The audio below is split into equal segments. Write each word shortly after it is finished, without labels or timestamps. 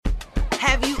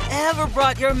Have you ever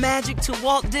brought your magic to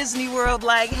Walt Disney World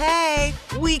like, hey,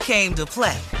 we came to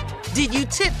play? Did you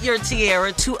tip your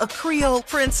tiara to a Creole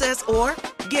princess or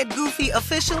get goofy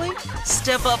officially?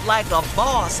 Step up like a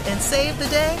boss and save the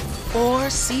day? Or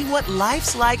see what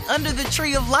life's like under the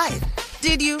tree of life?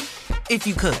 Did you? If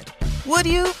you could. Would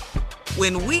you?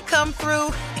 When we come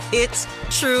through, it's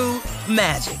true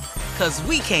magic. 'Cause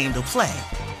we came to play.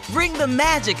 Bring the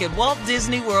magic at Walt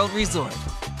Disney World Resort.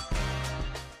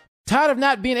 Tired of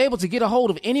not being able to get a hold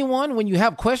of anyone when you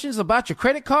have questions about your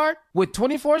credit card? With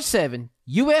 24/7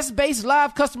 U.S.-based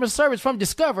live customer service from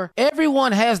Discover,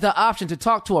 everyone has the option to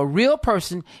talk to a real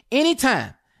person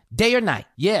anytime, day or night.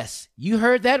 Yes, you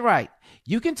heard that right.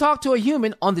 You can talk to a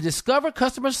human on the Discover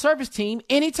customer service team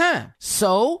anytime.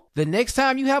 So, the next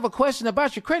time you have a question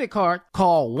about your credit card,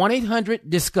 call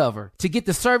 1-800-DISCOVER to get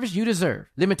the service you deserve.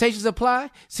 Limitations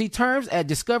apply. See terms at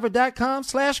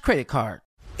discover.com/creditcard.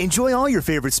 Enjoy all your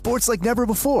favorite sports like never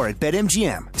before at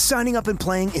BetMGM. Signing up and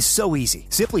playing is so easy.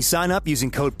 Simply sign up using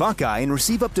code Buckeye and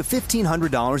receive up to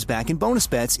 $1,500 back in bonus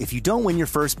bets if you don't win your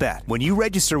first bet. When you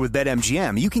register with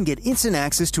BetMGM, you can get instant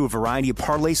access to a variety of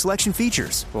parlay selection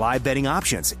features, live betting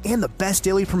options, and the best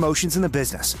daily promotions in the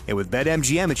business. And with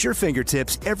BetMGM at your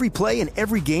fingertips, every play and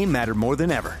every game matter more than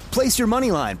ever. Place your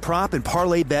moneyline, prop, and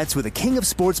parlay bets with the king of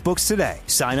sportsbooks today.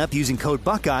 Sign up using code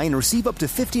Buckeye and receive up to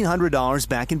 $1,500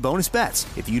 back in bonus bets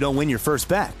if you don't win your first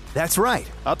bet. That's right,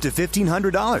 up to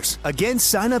 $1,500. Again,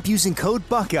 sign up using code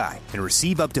Buckeye and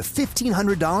receive up to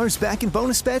 $1,500 back in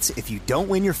bonus bets if you don't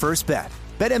win your first bet.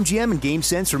 BetMGM and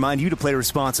GameSense remind you to play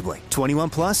responsibly. 21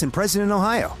 plus and present in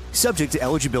Ohio. Subject to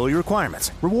eligibility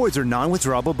requirements. Rewards are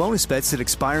non-withdrawable bonus bets that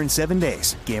expire in 7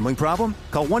 days. Gambling problem?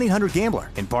 Call 1-800-GAMBLER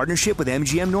in partnership with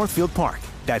MGM Northfield Park.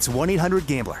 That's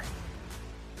 1-800-GAMBLER.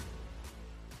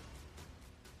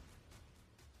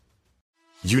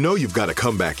 You know you've got a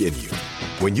comeback in you.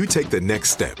 When you take the next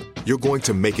step, you're going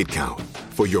to make it count.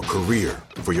 For your career,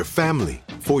 for your family,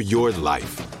 for your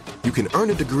life. You can earn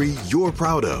a degree you're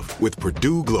proud of with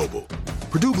Purdue Global.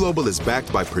 Purdue Global is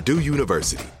backed by Purdue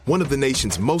University, one of the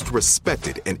nation's most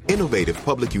respected and innovative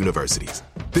public universities.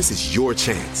 This is your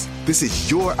chance. This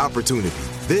is your opportunity.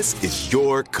 This is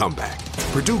your comeback.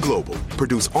 Purdue Global,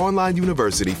 Purdue's online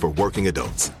university for working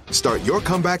adults. Start your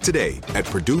comeback today at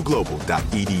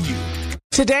purdueglobal.edu.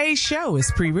 Today's show is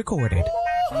pre-recorded.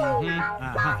 Y'all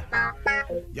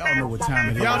know what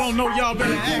time it is. Y'all don't know, y'all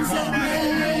better ask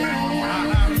somebody.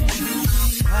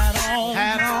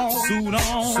 Hat on, suit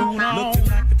on, looking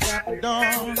like a dapper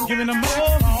dog, giving them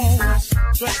all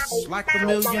dressed like $1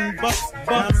 million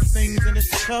bucks, things in his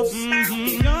cuffs.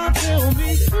 Y'all tell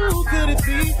me who could it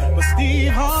be but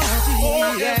Steve Harvey?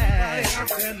 Oh yeah,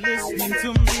 and listening to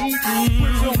me.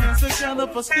 Put your hands together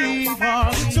for Steve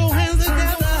Harvey. Put your hands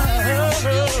together.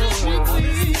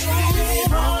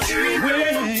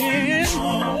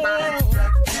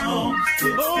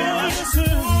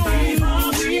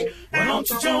 Why don't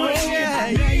you join?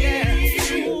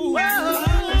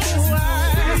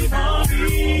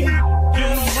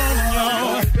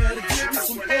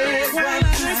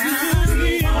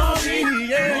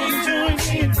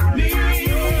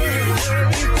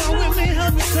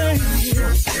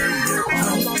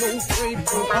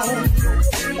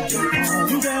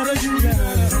 You gotta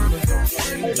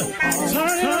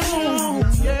turn it on,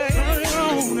 yeah, turn it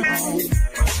on.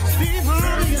 Steve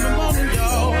Harvey in the morning,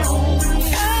 y'all. Turn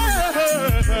it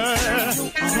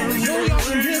on,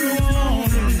 turn it on.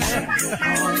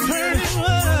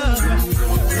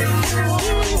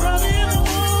 Steve Harvey in the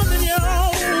morning, y'all.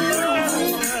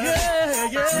 Yeah.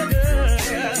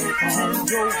 Turn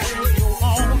your radio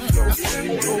on.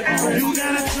 You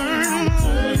gotta turn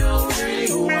your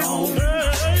radio on.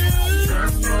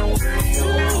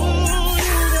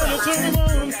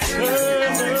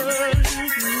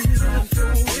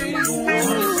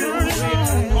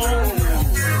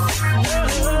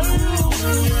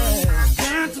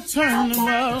 Turn them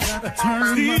out,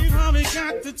 Steve Harvey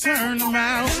got to turn them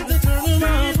out.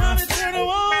 Steve Harvey turn them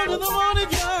on to the morning,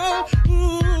 y'all.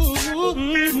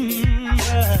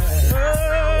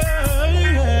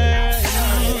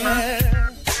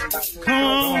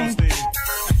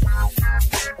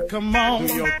 Come on,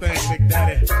 do your thing, Big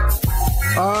Daddy.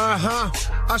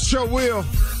 I sure will.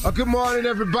 Good morning,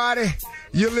 everybody.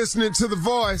 You're listening to The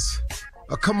Voice.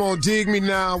 Come on, dig me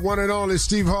now. One and only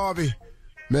Steve Harvey.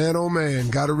 Man, oh man,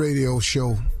 got a radio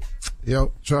show.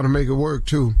 Yep, trying to make it work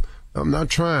too. I'm not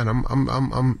trying.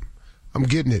 I'm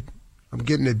getting it. I'm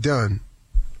getting it done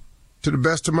to the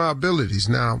best of my abilities.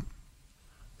 Now,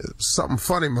 something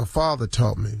funny my father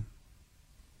taught me.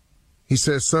 He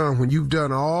said, son, when you've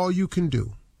done all you can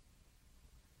do,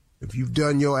 if you've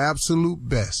done your absolute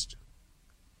best,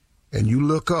 and you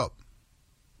look up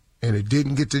and it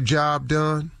didn't get the job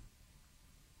done,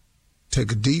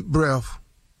 take a deep breath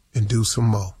and do some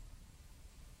more.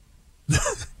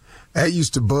 That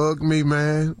used to bug me,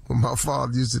 man, when my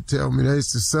father used to tell me, they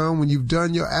said, son, when you've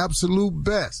done your absolute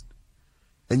best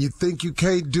and you think you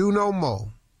can't do no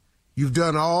more, you've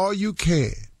done all you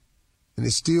can, and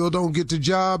it still don't get the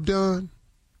job done,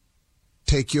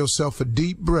 take yourself a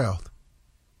deep breath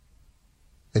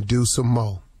and do some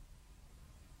more.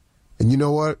 And you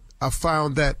know what? I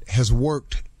found that has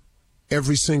worked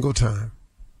every single time.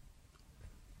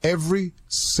 Every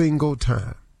single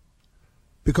time.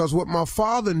 Because what my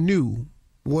father knew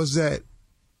was that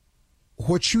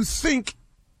what you think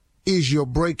is your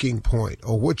breaking point,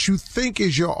 or what you think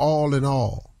is your all in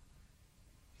all,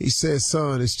 he said,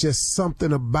 son, it's just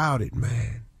something about it,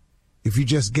 man. If you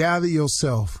just gather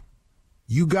yourself,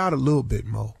 you got a little bit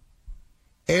more.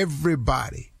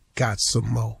 Everybody got some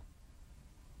more.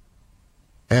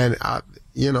 And I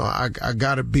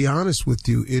got to be honest with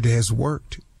you, it has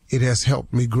worked. It has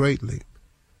helped me greatly.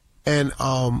 And,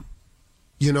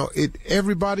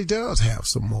 everybody does have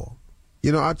some more.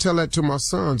 I tell that to my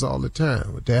sons all the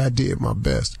time. Dad, I did my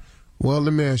best. Well,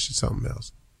 let me ask you something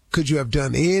else. Could you have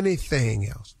done anything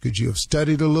else? Could you have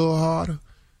studied a little harder?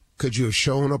 Could you have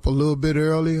shown up a little bit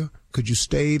earlier? Could you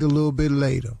stayed a little bit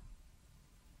later?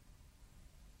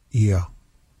 Yeah.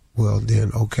 Well,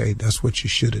 then, okay, that's what you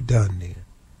should have done then.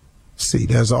 See,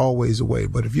 there's always a way.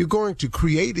 But if you're going to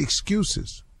create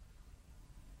excuses,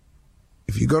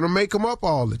 if you're going to make them up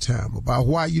all the time about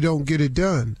why you don't get it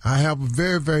done, I have a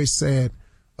very, very sad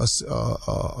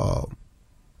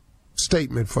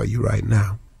statement for you right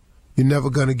now. You're never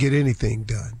going to get anything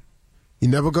done.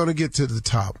 You're never going to get to the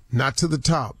top. Not to the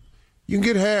top. You can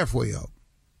get halfway up.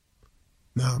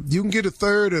 Now, you can get a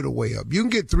third of the way up. You can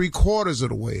get 3/4 of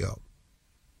the way up.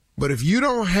 But if you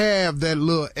don't have that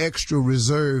little extra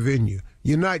reserve in you,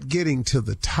 you're not getting to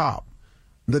the top.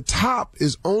 The top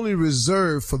is only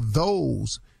reserved for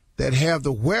those that have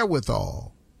the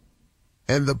wherewithal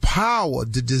and the power,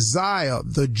 the desire,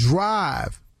 the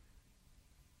drive,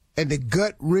 and the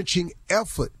gut-wrenching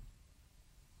effort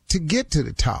to get to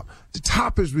the top. The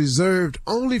top is reserved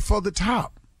only for the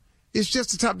top. It's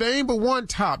just the top. There ain't but one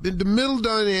top. In the middle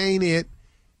done ain't it.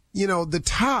 The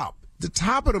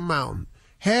top of the mountain,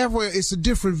 halfway, it's a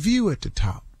different view at the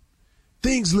top.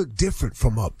 Things look different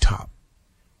from up top.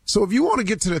 So if you want to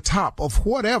get to the top of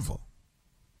whatever,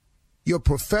 your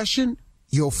profession,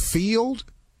 your field,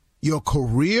 your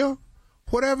career,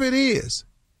 whatever it is,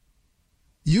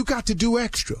 you got to do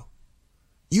extra.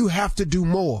 You have to do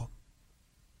more.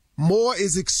 More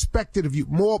is expected of you.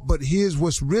 More, but here's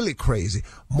what's really crazy.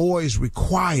 More is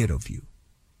required of you.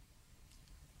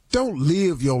 Don't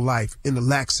live your life in a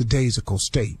lackadaisical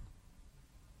state.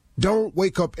 Don't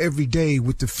wake up every day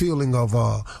with the feeling of,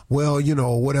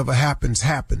 whatever happens,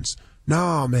 happens.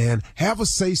 Nah, man, have a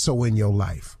say-so in your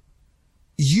life.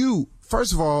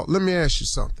 First of all, let me ask you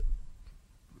something.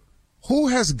 Who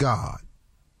has God?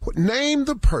 Name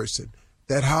the person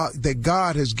that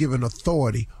God has given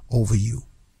authority over you.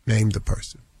 Name the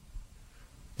person.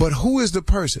 But who is the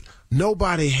person?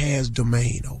 Nobody has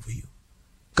domain over you.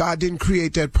 God didn't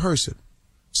create that person.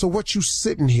 So what you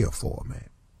sitting here for, man?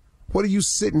 What are you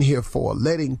sitting here for?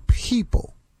 Letting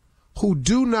people who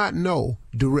do not know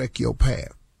direct your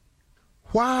path.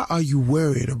 Why are you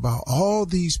worried about all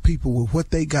these people with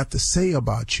what they got to say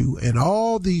about you and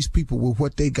all these people with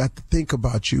what they got to think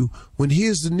about you when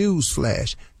here's the news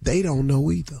flash? They don't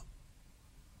know either.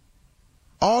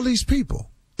 All these people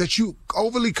that you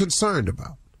overly concerned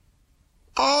about,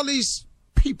 all these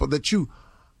people that you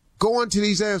go into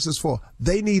these answers for,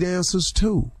 they need answers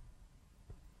too.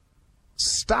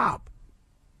 Stop.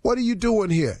 What are you doing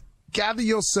here? Gather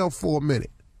yourself for a minute.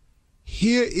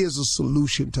 Here is a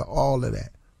solution to all of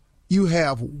that. You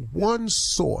have one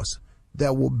source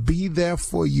that will be there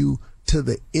for you to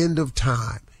the end of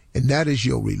time, and that is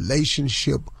your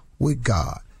relationship with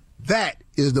God. That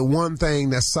is the one thing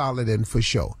that's solid and for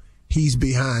sure. He's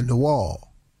behind the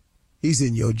wall. He's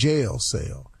in your jail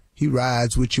cell. He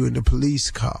rides with you in the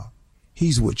police car.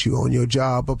 He's with you on your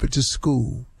job up at the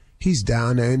school. He's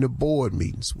down there in the board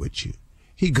meetings with you.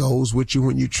 He goes with you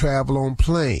when you travel on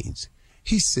planes.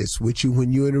 He sits with you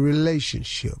when you're in a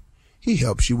relationship. He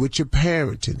helps you with your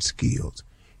parenting skills.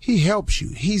 He helps you.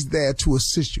 He's there to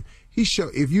assist you.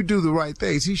 If you do the right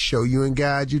things, he show you and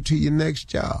guide you to your next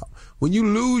job. When you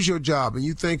lose your job and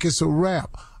you think it's a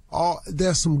wrap,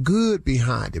 there's some good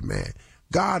behind it, man.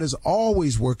 God is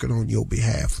always working on your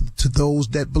behalf to those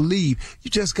that believe.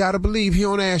 You just got to believe. He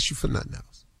don't ask you for nothing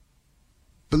else.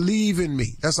 Believe in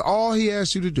me. That's all he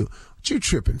asks you to do. What you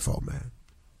tripping for, man?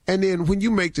 And then when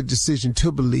you make the decision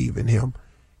to believe in him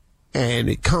and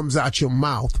it comes out your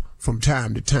mouth from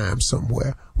time to time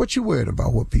somewhere, what you worried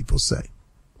about what people say?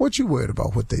 What you worried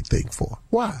about what they think for?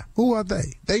 Why? Who are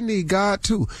they? They need God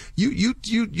too. You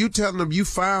telling them you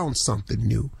found something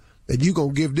new, that you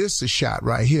gonna give this a shot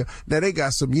right here. Now they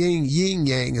got some yin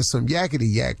yang and some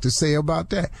yakety yak to say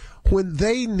about that, when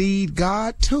they need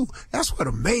God too. That's what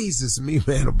amazes me,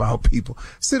 man, about people.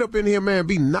 Sit up in here, man,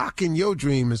 be knocking your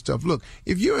dream and stuff. Look,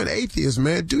 if you're an atheist,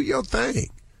 man, do your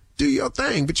thing. Do your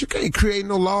thing. But you can't create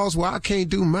no laws where I can't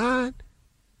do mine.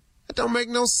 That don't make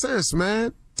no sense,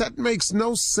 man. That makes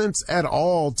no sense at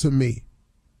all to me.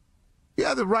 You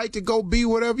have the right to go be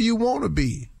whatever you want to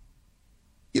be.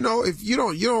 You know, if you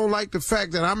don't like the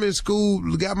fact that I'm in school,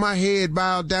 got my head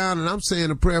bowed down, and I'm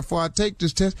saying a prayer before I take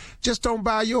this test, just don't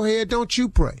bow your head, don't you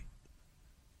pray.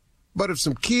 But if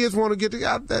some kids want to get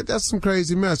together, that's some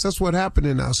crazy mess. That's what happened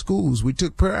in our schools. We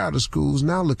took prayer out of schools.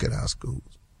 Now look at our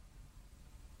schools.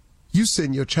 You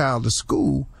send your child to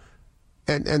school,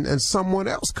 and someone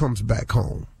else comes back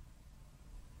home.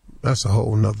 That's a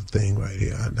whole nother thing right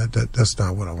here. That's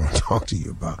not what I want to talk to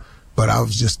you about. But I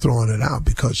was just throwing it out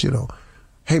because, you know,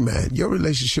 hey, man, your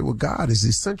relationship with God is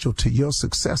essential to your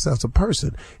success as a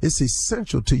person. It's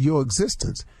essential to your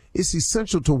existence. It's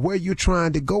essential to where you're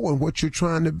trying to go and what you're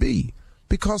trying to be,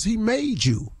 because he made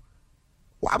you.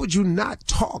 Why would you not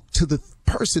talk to the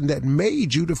person that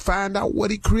made you to find out what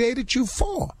he created you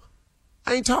for?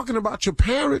 I ain't talking about your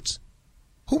parents.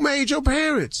 Who made your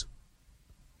parents?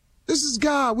 This is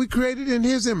God. We created in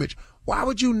his image. Why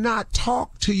would you not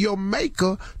talk to your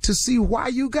maker to see why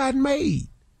you got made?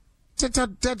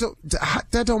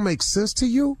 That don't make sense to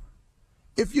you.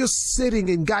 If you're sitting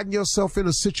and gotten yourself in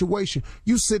a situation,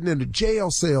 you sitting in a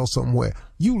jail cell somewhere,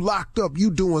 you locked up,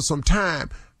 you doing some time,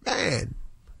 man,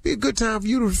 be a good time for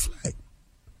you to reflect.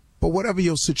 But whatever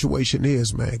your situation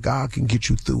is, man, God can get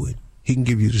you through it. He can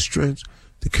give you the strength,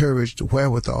 the courage, the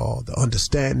wherewithal, the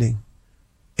understanding,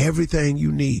 everything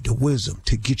you need, the wisdom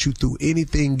to get you through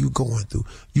anything you're going through.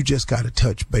 You just got to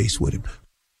touch base with him.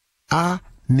 I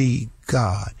need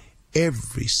God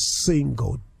every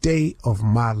single day of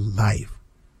my life.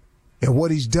 And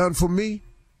what he's done for me,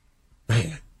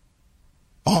 man,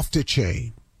 off the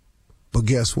chain. But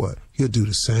guess what? He'll do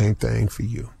the same thing for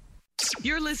you.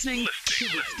 You're listening to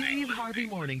the Steve Harvey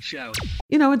Morning Show.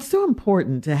 You know, it's so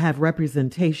important to have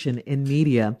representation in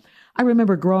media. I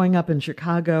remember growing up in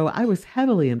Chicago, I was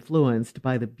heavily influenced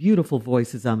by the beautiful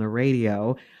voices on the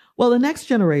radio. Well, the next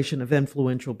generation of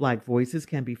influential Black voices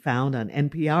can be found on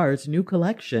NPR's new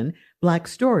collection, Black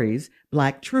Stories,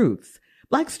 Black Truths.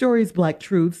 Black Stories, Black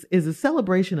Truths is a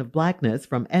celebration of Blackness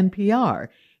from NPR.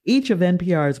 Each of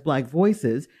NPR's Black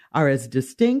voices are as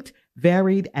distinct,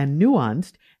 varied, and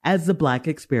nuanced as the Black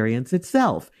experience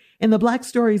itself. In the Black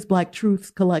Stories, Black Truths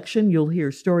collection, you'll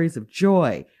hear stories of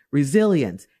joy,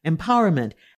 resilience,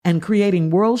 empowerment, and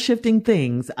creating world-shifting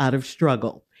things out of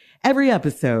struggle. Every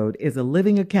episode is a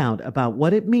living account about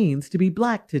what it means to be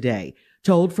Black today,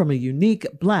 told from a unique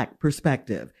Black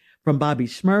perspective. From Bobby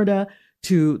Shmurda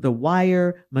to The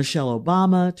Wire, Michelle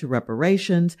Obama to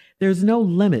reparations, there's no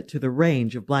limit to the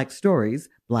range of Black stories,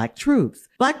 Black truths.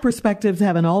 Black perspectives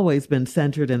haven't always been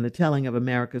centered in the telling of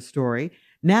America's story.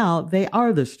 Now they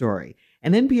are the story.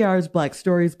 In NPR's Black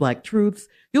Stories, Black Truths,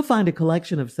 you'll find a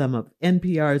collection of some of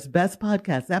NPR's best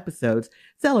podcast episodes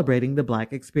celebrating the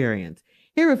Black experience.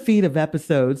 Hear a feed of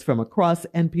episodes from across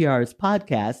NPR's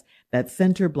podcasts that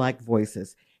center Black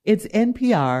voices. It's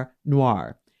NPR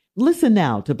Noir. Listen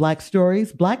now to Black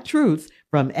Stories, Black Truths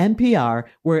from NPR,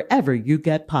 wherever you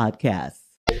get podcasts.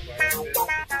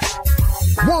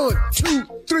 1, 2,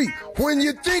 3. When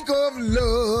you think of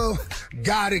love,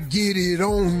 gotta get it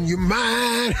on your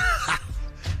mind.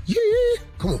 Yeah,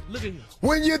 come on. Look at you.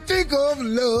 When you think of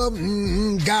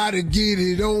love, gotta get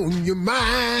it on your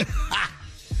mind.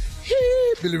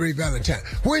 Billy Ray Valentine.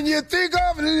 When you think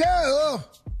of love,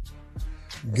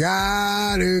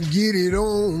 gotta get it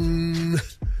on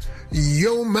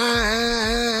your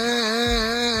mind.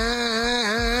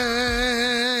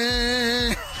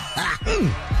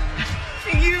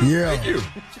 Yeah,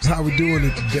 that's how we're doing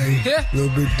it today. A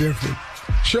little bit different.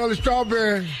 Shirley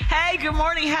Strawberry. Hey, good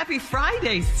morning. Happy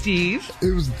Friday, Steve.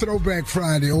 It was a throwback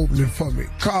Friday opening for me.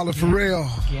 Carla Ferrell.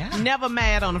 Yeah. Never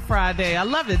mad on a Friday. I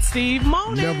love it, Steve.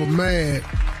 Morning. Never mad.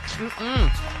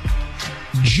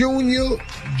 Junior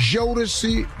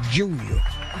Jodeci Jr.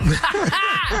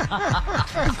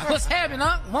 What's happening,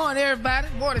 huh? Morning, everybody.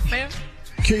 Morning, fam.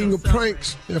 King of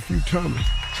Pranks, Nephew Tommy.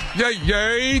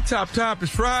 Yay, top,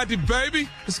 it's Friday, baby.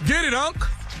 Let's get it, Unc.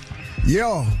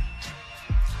 Yo,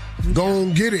 go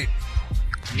on get it.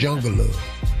 Jungle Love.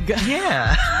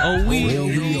 Yeah. Oh, we,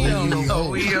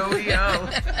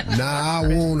 Now I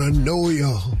wanna know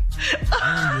you.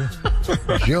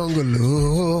 Jungle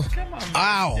love. Come on,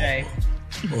 ow. Jay.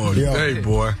 Oh, hey,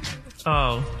 boy.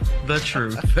 Oh, the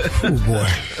truth. Oh,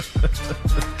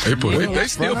 boy. They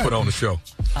still put on the show.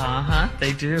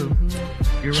 They do.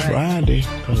 You're right. Friday.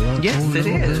 Yes, it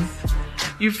is.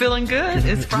 You feeling good?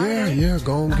 It's Friday. Yeah.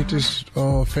 Go and get this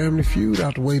Family Feud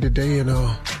out the way today and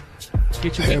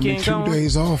get your have me weekend 2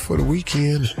 days off for the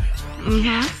weekend.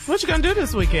 What you gonna do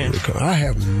this weekend? I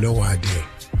have no idea.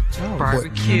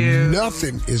 Barbecue. But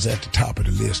nothing is at the top of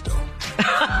the list, though.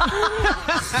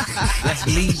 That's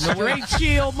leading the way. Straight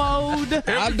chill mode.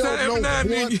 I don't know what.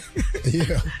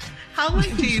 Yeah. How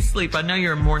late do you sleep? I know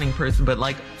you're a morning person, but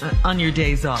like on your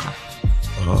days off.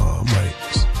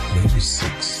 Maybe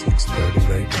 6:30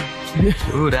 maybe.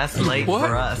 Ooh, that's late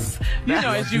for us. You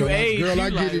know, as you age, girl, I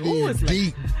get it in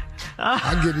deep.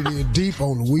 I get it in deep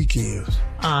on the weekends.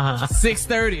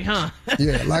 6:30, huh?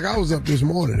 Yeah, like I was up this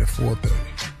morning at 4:30.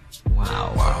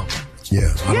 Wow.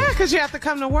 Yeah. Yeah, because you have to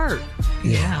come to work.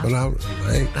 Yeah. But I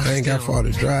ain't got far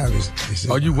to drive.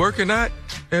 Are you working out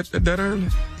at that early?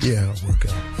 Yeah, I work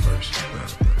out first.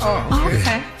 Oh, okay.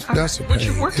 Yeah. That's a pain. What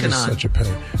you working it is on? such a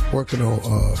pain. Working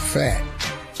on fat.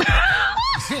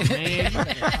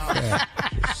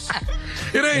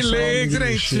 It ain't legs, it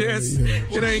ain't chest,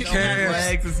 it ain't calves.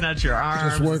 Legs, it's not your arms.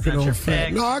 Just working on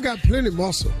fat. No, I got plenty of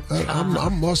muscle.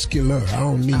 I'm muscular. I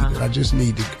don't need it. I just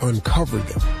need to uncover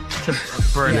them. To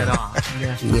burn it off.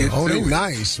 Yeah. Oh, they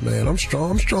nice, man. I'm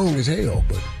strong. I'm strong as hell.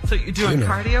 But so you're doing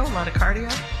cardio? A lot of cardio?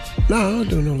 No, I don't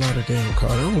do a lot of damn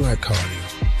cardio. I don't like cardio.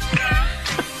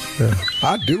 Yeah.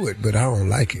 I do it, but I don't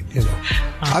like it,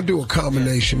 I do a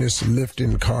combination. It's a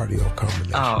lifting cardio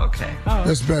combination. Oh, okay.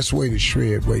 That's the best way to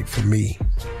shred weight for me.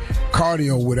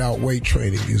 Cardio without weight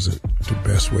training isn't the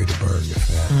best way to burn your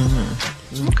fat.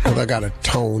 Because I got to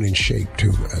tone and shape,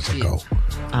 too, as I go.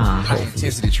 High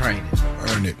intensity training.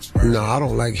 Burn it. No, I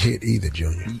don't like HIIT either,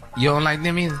 Junior. You don't like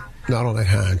them either? No, I don't like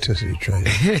high intensity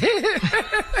training.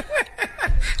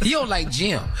 You don't like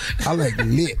gym. I like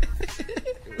lit.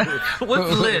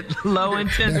 What's lit? Low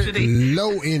intensity?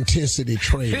 Low intensity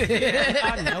training.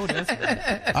 I know this.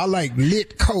 I like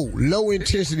lit cold, low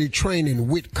intensity training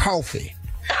with coffee.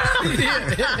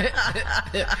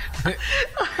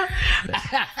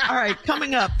 All right,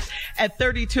 coming up at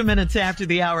 32 minutes after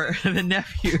the hour, the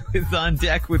nephew is on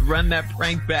deck with Run That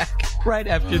Prank Back right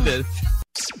after this.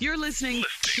 You're listening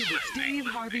to the Steve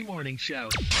Harvey Morning Show.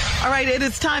 All right, it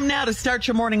is time now to start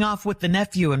your morning off with the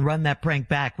nephew and Run That Prank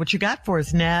Back. What you got for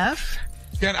us, Nev?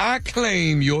 Can I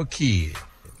claim your kid?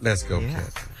 Let's go,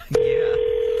 Cat. Yeah.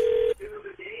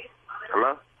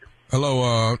 Hello?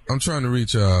 Hello, I'm trying to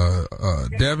reach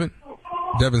Devin.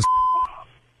 Devin.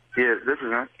 Yeah, this is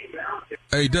him.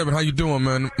 Hey, Devin, how you doing,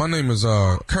 man? My name is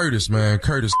Curtis, man.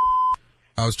 Curtis.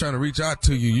 I was trying to reach out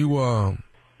to you.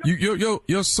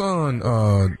 Your son,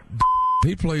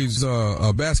 he plays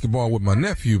basketball with my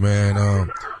nephew, man.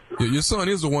 Your son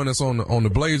is the one that's on the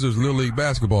Blazers Little League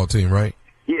basketball team, right?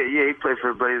 Yeah, he plays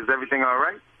for the Blazers. Everything all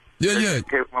right? Yeah.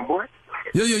 Okay with my boy?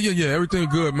 Yeah. Everything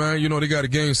good, man. You know, they got a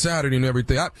game Saturday and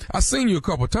everything. I seen you a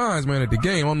couple times, man, at the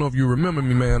game. I don't know if you remember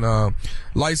me, man.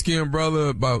 Light-skinned brother,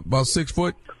 about 6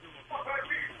 foot.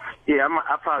 Yeah,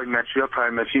 I probably met you.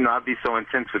 I'd be so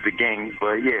intense with the games.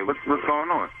 But, yeah, what's going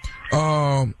on?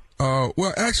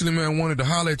 Well, actually, man, I wanted to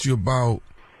holler at you about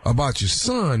your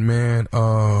son, man.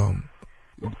 Are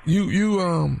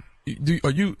you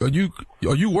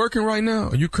working right now?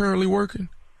 Are you currently working?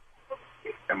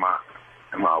 Am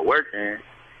I working?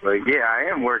 Like, yeah, I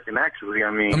am working actually.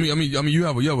 I mean, you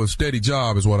have a steady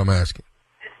job, is what I'm asking.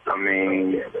 I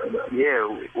mean, yeah.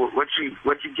 What you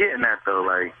getting at though?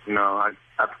 Like, I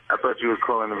thought you were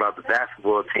calling about the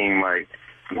basketball team, like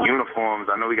uniforms.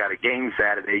 I know we got a game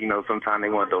Saturday. Sometimes they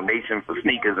want donation for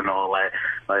sneakers and all that.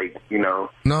 Like, No.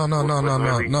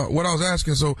 What I was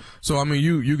asking, so I mean,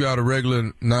 you got a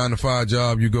regular 9-to-5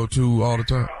 job you go to all the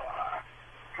time?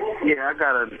 Yeah, I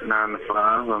got a 9-to-5.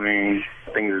 I mean,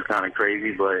 things is kind of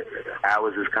crazy, but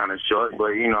hours is kind of short.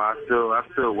 But I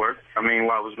still work. I mean,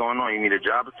 what's going on? You need a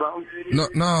job or something?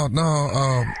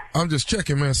 No. I'm just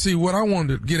checking, man. See, what I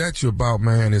wanted to get at you about,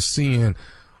 man, is seeing,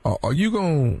 are you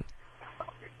gonna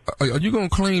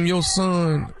claim your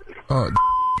son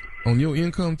on your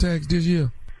income tax this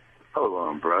year? Hold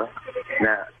on, bro.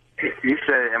 Now, you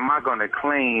said, am I going to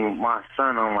claim my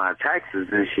son on my taxes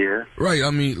this year? Right. I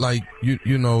mean, like,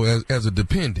 you know, as a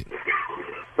dependent.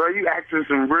 Bro, you asking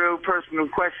some real personal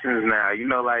questions now. You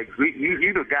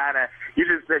the guy that, you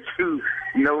just said you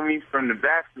know me from the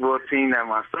basketball team that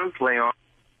my son play on,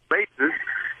 basis.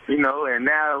 You know, and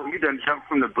now you done jumped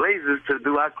from the Blazers to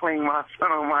do I claim my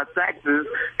son on my taxes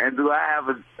and do I have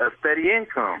a steady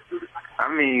income?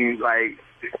 I mean, like,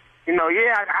 you know,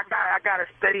 yeah, I got a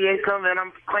steady income and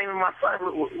I'm claiming my son.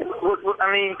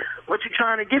 I mean, what you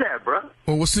trying to get at, bro?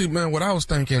 Well, see, man, what I was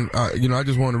thinking, you know, I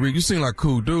just wanted to read. You seem like a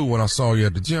cool dude when I saw you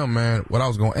at the gym, man. What I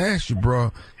was going to ask you,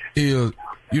 bro, is,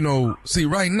 you know, see,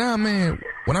 right now, man,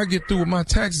 when I get through with my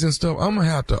taxes and stuff, I'm going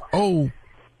to have to owe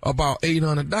about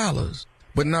 $800.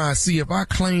 But now I see if I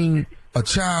claim a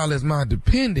child as my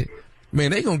dependent,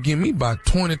 man, they going to give me about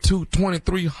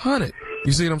 $2,300.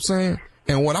 You see what I'm saying?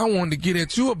 And what I wanted to get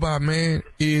at you about, man,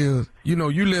 is, you know,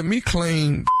 you let me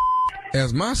claim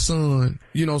as my son,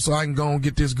 you know, so I can go and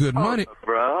get this good money.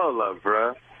 Hold up,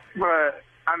 bro. But,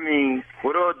 I mean,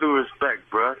 with all due respect,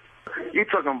 bro, you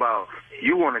talking about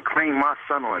you want to claim my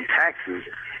son on taxes.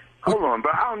 Hold on,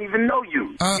 bro. I don't even know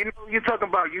you. You know, you're talking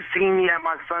about you seen me at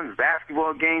my son's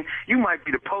basketball game. You might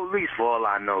be the police for all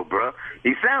I know, bro.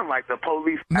 You sound like the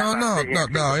police. No,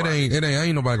 it ain't.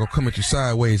 Ain't nobody gonna come at you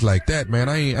sideways like that, man.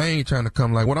 I ain't trying to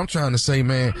come like what I'm trying to say,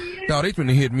 man. Dog, they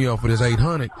finna hit me up for this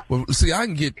 800. Well, see, I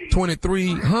can get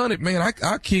 2,300, man.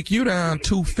 I kick you down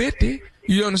 250.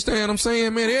 You understand what I'm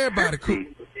saying, man? Everybody cool.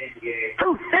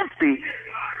 250?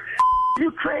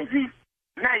 You crazy?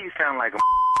 Now you sound like a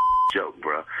joke,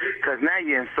 bro. Because now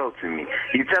you're insulting me.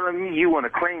 You telling me you want to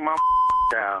claim my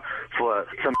child for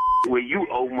some where you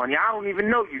owe money. I don't even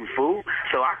know you, fool.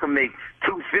 So I can make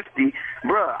 250.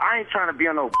 Bro, I ain't trying to be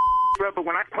on no bro, but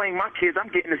when I claim my kids, I'm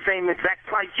getting the same exact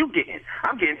price you getting.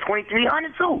 I'm getting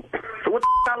 $2,300 too. So what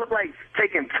I look like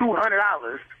taking $200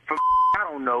 from I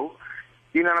don't know.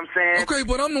 You know what I'm saying? Okay,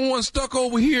 but I'm the one stuck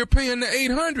over here paying the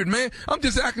 $800, man. I'm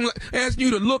just asking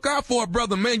you to look out for a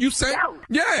brother, man. You say,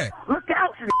 yeah. Look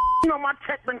out. You know, my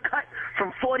check been cut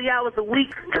from 40 hours a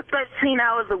week to 13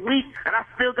 hours a week, and I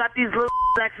still got these little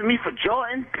asking me for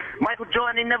Jordan. Michael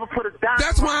Jordan, they never put a dime.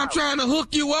 That's why I'm trying to hook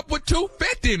you up with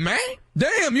 250, man.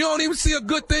 Damn, you don't even see a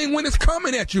good thing when it's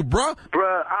coming at you, bro.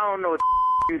 Bruh, I don't know what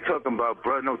you talking about,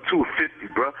 bro. No,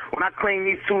 250, bro. When I claim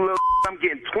these two little I'm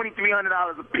getting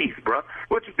 $2,300 a piece, bro.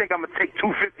 What you think I'm gonna take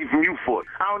 250 from you for?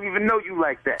 I don't even know you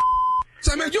like that.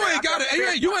 So, man, you ain't got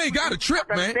a trip,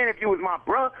 man. I understand if you was my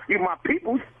bro, you my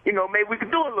people, you know, maybe we could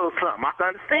do a little something. I can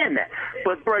understand that.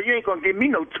 But, bro, you ain't gonna give me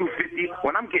no 250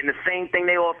 when I'm getting the same thing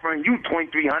they offering you,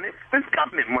 2,300. It's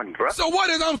government money, bro. So what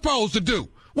is I supposed to do?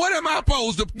 What am I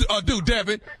supposed to do,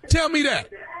 Devin? Tell me that.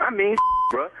 I mean,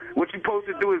 bro, what you supposed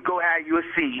to do is go have you a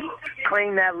seed,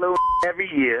 claim that little every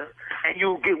year, and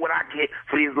you'll get what I get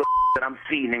for these little that I'm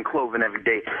feeding and clothing every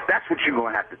day. That's what you're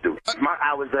going to have to do. My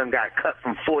hours done got cut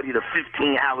from 40 to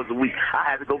 15 hours a week. I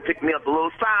had to go pick me up a little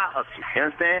side hustle. You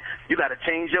understand? You got to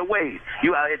change your ways.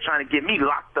 You out here trying to get me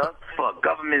locked up for a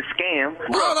government scam.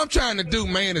 Bro, all I'm trying to do,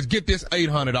 man, is get this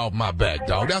 800 off my back,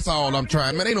 dog. That's all I'm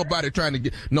trying, man. Ain't nobody trying to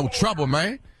get no trouble,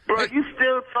 man. Bro, you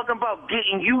still talking about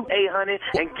getting you 800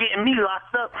 and getting me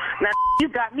locked up. Now, you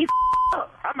got me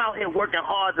up. I'm out here working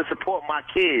hard to support my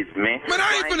kids, man. Man,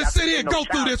 I ain't finna sit here and go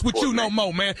through this with you no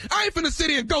more, man. I ain't finna sit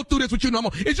here and go through this with you no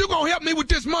more. Is you gonna help me with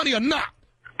this money or not?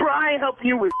 Bro, I ain't helping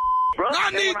you with bro.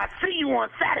 When I see you on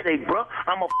Saturday, bro,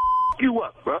 I'm gonna you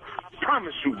up, bro. I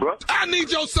promise you, bro. I need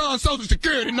your son's social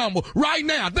security number right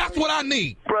now. That's what I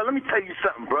need. Bro, let me tell you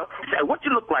something, bro. What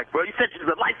you look like, bro? You said you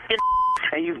was a light-skinned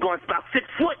and you was going about 6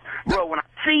 foot. Bro, when I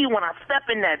see you, when I step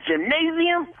in that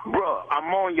gymnasium, bro,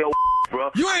 I'm on your bro.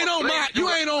 You ain't on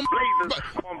Blazers.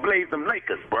 On blaze them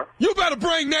Lakers, bro. You better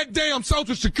bring that damn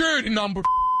social security number.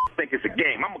 Think it's a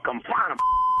game. I'm gonna come find him.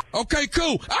 Okay,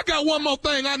 cool. I got one more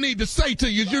thing I need to say to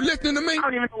you. Is you listening to me? I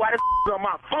don't even know why this is on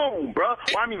my phone, bro.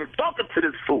 Why I'm even talking to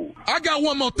this fool. I got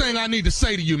one more thing I need to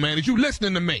say to you, man. Is you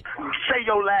listening to me? Say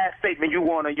your last statement you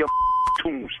want on your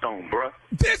tombstone, bro.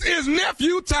 This is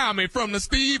Nephew Tommy from the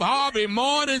Steve Harvey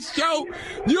Morning Show.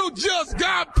 You just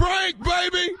got pranked,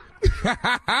 baby.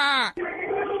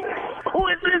 Who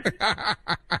is this?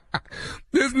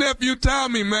 This Nephew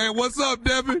Tommy, man. What's up,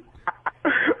 Devin?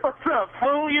 What's up,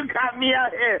 fool? You got me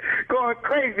out here going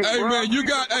crazy, hey, bro. Man,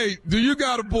 do you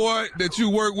got a boy that you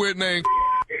work with named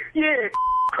Yeah,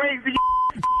 crazy.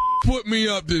 Put me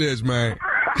up to this, man.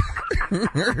 Man,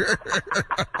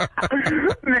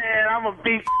 I'm a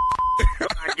beat when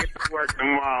I get to work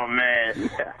tomorrow, man.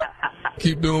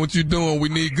 Keep doing what you're doing. We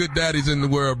need good daddies in the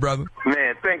world, brother.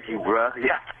 Man, thank you, bro.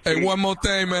 Yeah. Hey, one more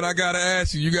thing, man. I got to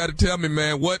ask you. You got to tell me,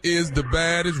 man, what is the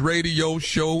baddest radio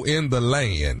show in the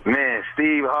land? Man,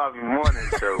 Steve Harvey Morning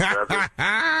Show, brother.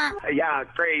 Y'all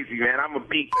crazy, man. I'm a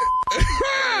beat.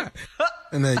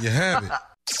 And there you have it.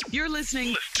 You're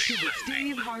listening to the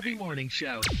Steve Harvey Morning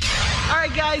Show. All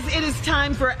right, guys, it is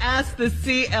time for Ask the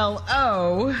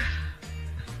CLO.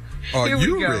 Are Here we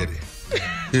you go. ready?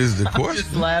 Is the I'm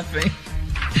just question. laughing.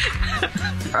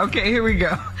 Okay, here we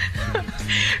go.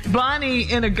 Bonnie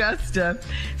in Augusta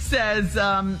says,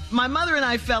 my mother and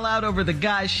I fell out over the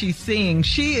guy she's seeing.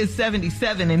 She is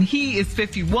 77 and he is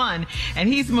 51, and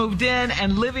he's moved in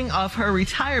and living off her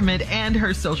retirement and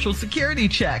her Social Security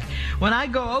check. When I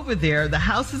go over there, the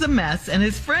house is a mess and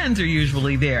his friends are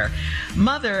usually there.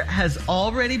 Mother has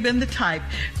always been the type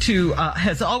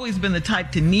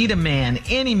to need a man,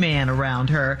 any man around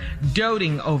her,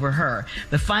 doting over her.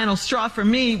 The final straw for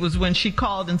me was when she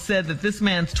called and said that this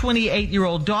man's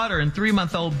 28-year-old daughter and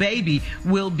 3-month-old baby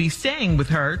will be staying with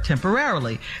her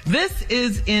temporarily. This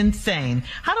is insane.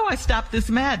 How do I stop this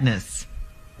madness?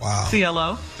 Wow.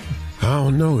 CLO? I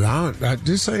don't know.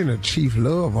 This ain't a chief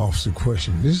love officer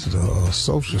question. This is a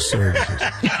social services.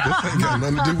 This ain't got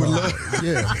nothing to do with love.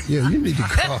 Yeah. You need to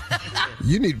call.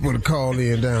 You need to put a call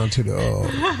in down to the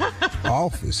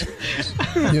office.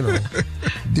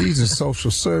 These are social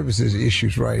services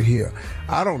issues right here.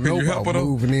 I don't know about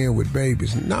moving in with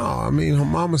babies. No, I mean her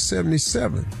mama's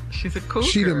 77. She's a cougar.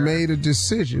 She done made a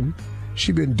decision.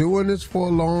 She been doing this for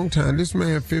a long time. This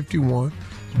man 51,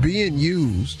 being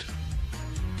used.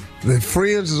 The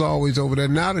friends is always over there.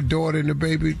 Now the daughter and the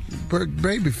baby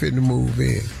fitting to move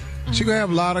in. She gonna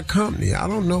have a lot of company. I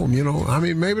don't know, I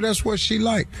mean, maybe that's what she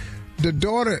like. The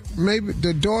daughter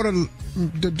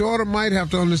might have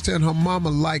to understand her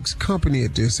mama likes company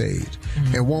at this age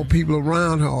and want people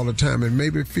around her all the time, and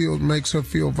maybe makes her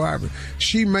feel vibrant.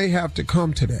 She may have to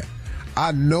come to that.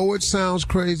 I know it sounds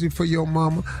crazy for your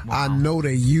mama. Wow. I know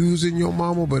they're using your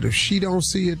mama, but if she don't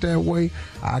see it that way,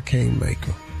 I can't make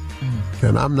her.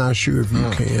 And I'm not sure if you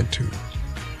can too.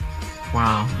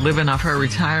 Wow. Living off her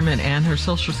retirement and her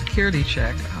Social Security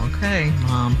check. Okay,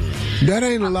 Mom. That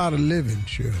ain't a lot of living,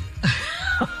 Shirley.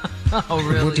 Oh,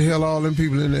 really? What the hell all them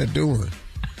people in there doing?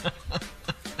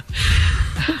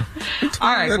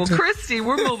 All right, well, Christy,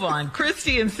 we'll move on.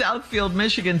 Christy in Southfield,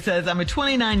 Michigan says, I'm a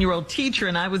 29-year-old teacher,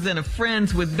 and I was in a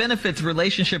friends with benefits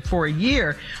relationship for a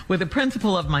year with the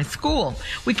principal of my school.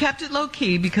 We kept it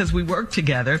low-key because we worked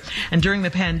together, and during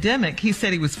the pandemic, he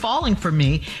said he was falling for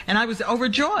me, and I was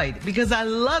overjoyed because I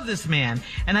love this man,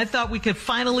 and I thought we could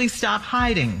finally stop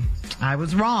hiding. I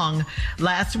was wrong.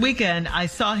 Last weekend, I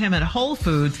saw him at Whole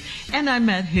Foods, and I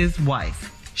met his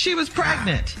wife. She was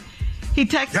pregnant. He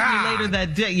texted me later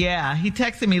that day. Yeah, he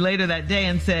texted me later that day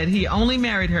and said he only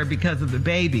married her because of the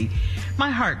baby. My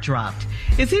heart dropped.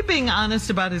 Is he being honest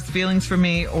about his feelings for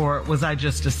me, or was I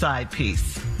just a side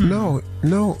piece? No.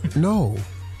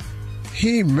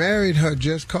 He married her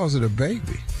just because of the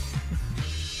baby.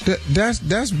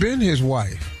 That's been his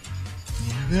wife.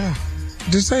 Yeah.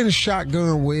 This ain't a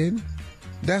shotgun wedding.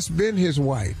 That's been his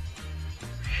wife.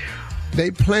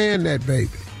 They planned that baby.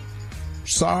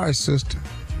 Sorry, sister.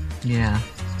 Yeah.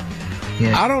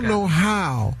 I don't know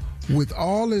how, with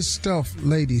all this stuff,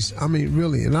 ladies, I mean,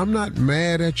 really, and I'm not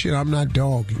mad at you, I'm not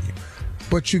dogging you,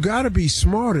 but you got to be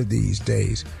smarter these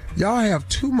days. Y'all have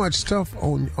too much stuff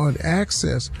on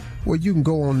Access where you can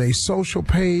go on their social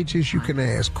pages, you can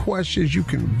ask questions, you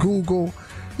can Google,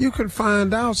 you can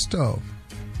find out stuff.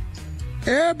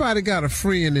 Everybody got a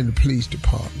friend in the police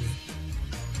department.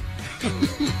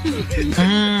 Okay.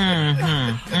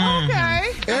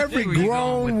 Every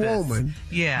grown woman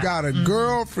got a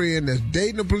girlfriend that's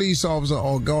dating a police officer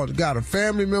or got a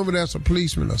family member that's a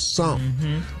policeman or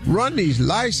something. Run these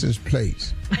license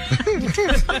plates.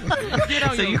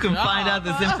 So you can find out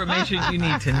this information you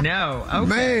need to know. Okay.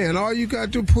 Man, all you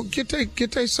got to do get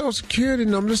their Social Security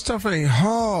number. This stuff ain't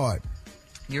hard.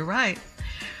 You're right.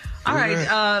 All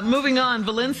right, moving on.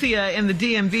 Valencia in the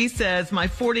DMV says, my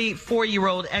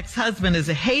 44-year-old ex-husband is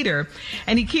a hater,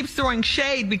 and he keeps throwing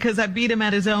shade because I beat him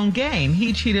at his own game.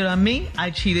 He cheated on me, I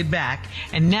cheated back,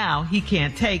 and now he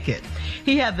can't take it.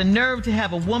 He had the nerve to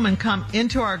have a woman come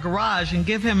into our garage and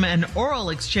give him an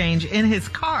oral exchange in his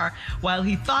car while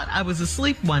he thought I was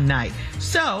asleep one night.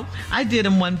 So I did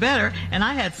him one better, and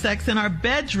I had sex in our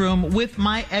bedroom with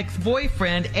my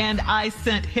ex-boyfriend, and I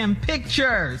sent him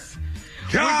pictures.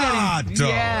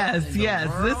 Yes,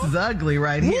 this is ugly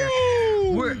right here.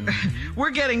 We're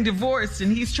getting divorced,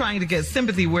 and he's trying to get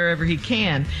sympathy wherever he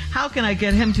can. How can I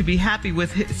get him to be happy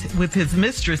with his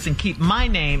mistress and keep my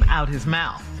name out his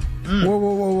mouth?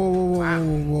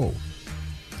 Whoa.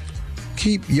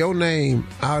 Keep your name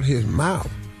out his mouth.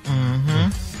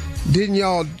 Didn't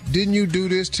you do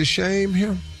this to shame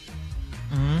him?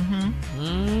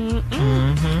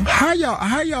 How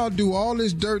y'all do all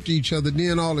this dirt to each other,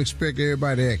 then all expect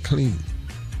everybody to act clean?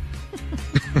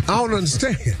 I don't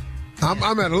understand.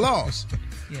 I'm at a loss.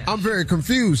 I'm very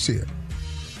confused here.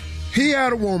 He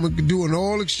had a woman do an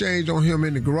oil exchange on him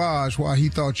in the garage while he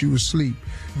thought you was asleep.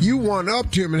 You went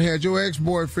up to him and had your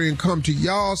ex-boyfriend come to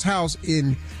y'all's house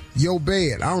in your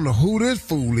bed. I don't know who this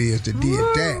fool is that did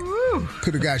that.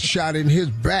 Could have got shot in his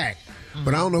back.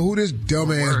 But I don't know who this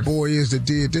dumbass boy is that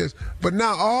did this. But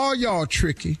now all y'all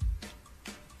tricky.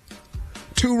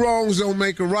 2 wrongs don't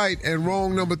make a right, and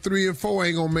wrong number 3 and 4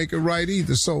 ain't gonna make it right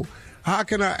either. So how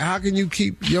can you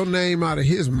keep your name out of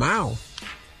his mouth?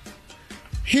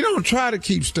 He don't try to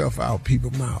keep stuff out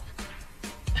people's mouth.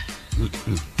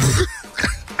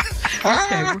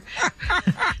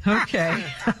 Okay.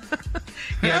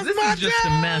 Yeah, this is just a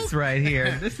mess right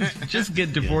here. This is just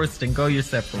get divorced and go your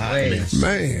separate ways.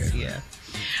 Man. Yeah.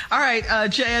 All right,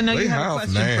 Jay, I know you have a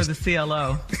question for the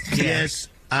CLO. Yes,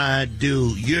 I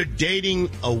do. You're dating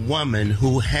a woman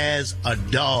who has a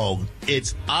dog.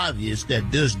 It's obvious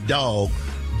that this dog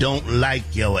don't like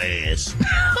your ass.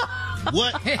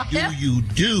 What do you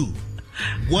do?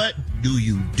 What do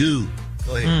you do?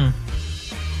 Go ahead.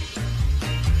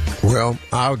 Well,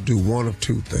 I'll do one of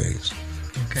 2 things.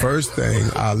 Okay. First thing,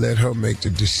 I'll let her make the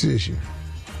decision.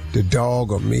 The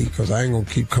dog or me, because I ain't going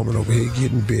to keep coming over here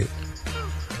getting bit.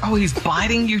 Oh, he's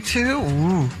biting you too?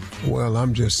 Ooh. Well,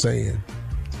 I'm just saying.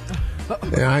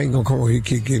 And I ain't going to come over here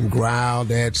keep getting growled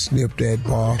at, snipped at,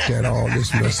 barked at, all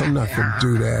this mess. I'm not going to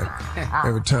do that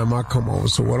every time I come over.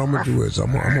 So what I'm going to do is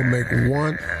I'm going to make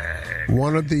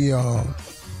one of the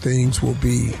things will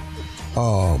be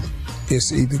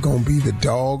it's either going to be the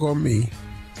dog or me,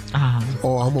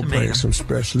 or I'm going to bring some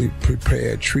specially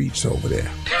prepared treats over there.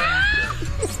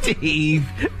 Steve.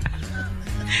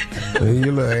 And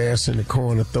your little ass in the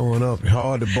corner throwing up.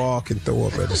 Hard to bark and throw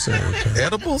up at the same time.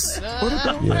 Edibles? What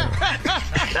are those? Yeah.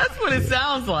 That's what it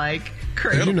sounds like.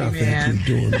 Crazy, you're not going to keep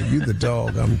doing it. You the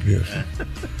dog. I'm different.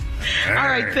 All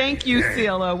right. Thank you,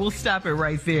 CLO. We'll stop it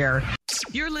right there.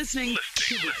 You're listening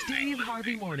to the Steve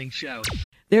Harvey Morning Show.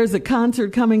 There's a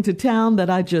concert coming to town that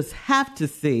I just have to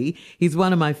see. He's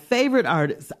one of my favorite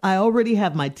artists. I already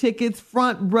have my tickets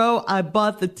front row. I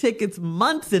bought the tickets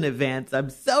months in advance. I'm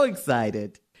so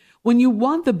excited. When you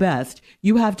want the best,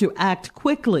 you have to act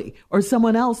quickly or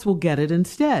someone else will get it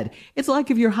instead. It's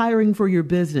like if you're hiring for your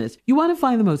business. You want to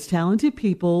find the most talented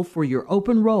people for your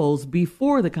open roles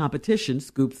before the competition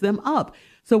scoops them up.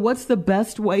 So what's the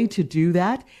best way to do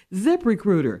that?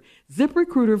 ZipRecruiter.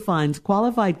 ZipRecruiter finds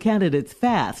qualified candidates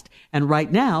fast. And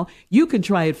right now, you can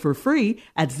try it for free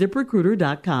at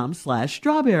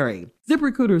ZipRecruiter.com/strawberry.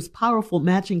 ZipRecruiter's powerful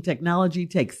matching technology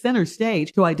takes center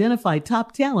stage to identify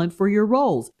top talent for your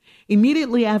roles.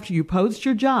 Immediately after you post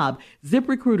your job,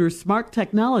 ZipRecruiter's smart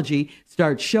technology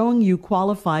starts showing you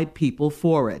qualified people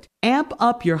for it. Amp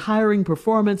up your hiring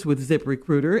performance with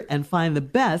ZipRecruiter and find the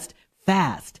best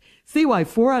fast. See why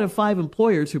 4 out of 5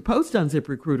 employers who post on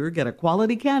ZipRecruiter get a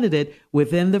quality candidate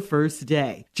within the first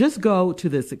day. Just go to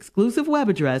this exclusive web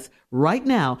address right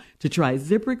now to try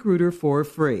ZipRecruiter for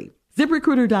free.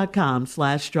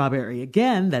 ZipRecruiter.com/strawberry.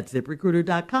 Again, that's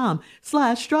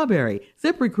ZipRecruiter.com/strawberry.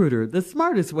 ZipRecruiter, the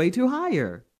smartest way to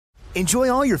hire.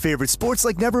 Enjoy all your favorite sports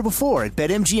like never before at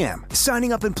BetMGM.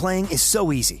 Signing up and playing is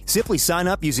so easy. Simply sign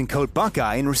up using code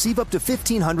Buckeye and receive up to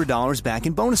 $1,500 back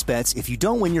in bonus bets if you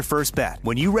don't win your first bet.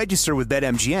 When you register with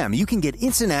BetMGM, you can get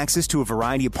instant access to a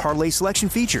variety of parlay selection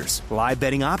features, live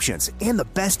betting options, and the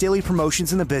best daily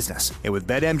promotions in the business. And with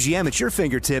BetMGM at your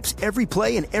fingertips, every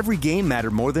play and every game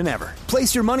matter more than ever.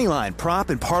 Place your moneyline, prop,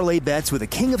 and parlay bets with the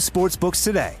king of sportsbooks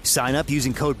today. Sign up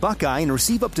using code Buckeye and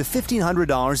receive up to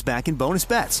 $1,500 back in bonus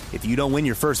bets if you don't win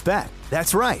your first bet.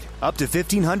 That's right, up to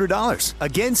 $1,500.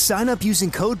 Again, sign up using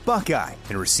code Buckeye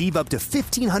and receive up to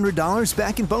 $1,500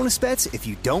 back in bonus bets if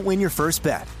you don't win your first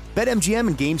bet. BetMGM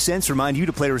and GameSense remind you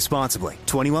to play responsibly.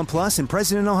 21 plus and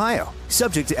present in Ohio.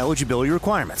 Subject to eligibility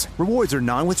requirements. Rewards are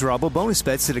non-withdrawable bonus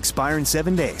bets that expire in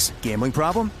 7 days. Gambling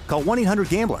problem? Call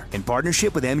 1-800-GAMBLER in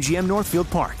partnership with MGM Northfield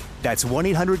Park. That's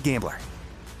 1-800-GAMBLER.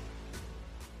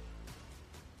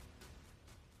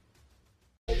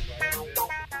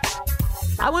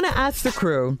 I want to ask the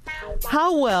crew,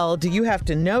 how well do you have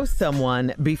to know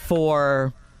someone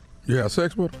before... You have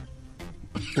sex with them?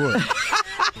 What?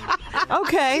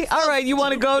 Okay, all right, you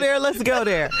want to go there? Let's go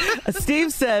there.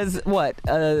 Steve says, what,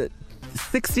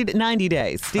 60 to 90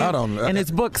 days? Steve, I don't know. In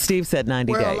his book, Steve said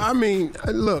 90 days. Well, I mean,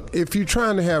 look, if you're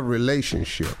trying to have a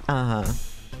relationship,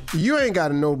 you ain't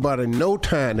got nobody no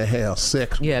time to have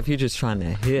sex with. Yeah, if you're just trying to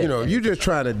hit. You know, you're just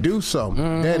trying to do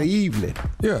something that evening.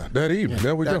 Yeah, that evening.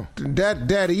 There we go.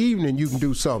 That evening you can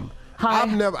do something.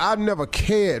 I've never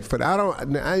cared for that.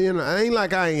 I ain't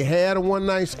like I ain't had a one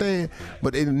night stand,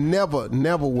 but it never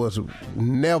was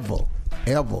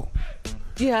ever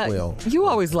Yeah, Well, you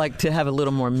always like to have a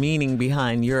little more meaning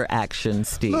behind your actions,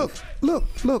 Steve. Look,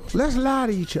 let's lie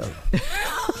to each other.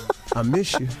 I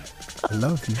miss you. I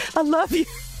love you. I love you.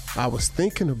 I was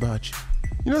thinking about you.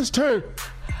 You know, it's turn.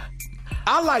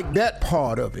 I like that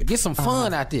part of it. Get some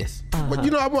fun out this. But,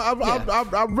 you know,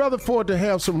 I'd rather for it to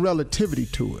have some relativity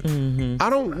to it. Mm-hmm. I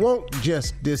don't want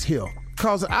just this here.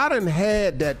 Because I done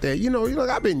had that there. You know,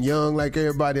 I've been young like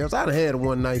everybody else. I done had a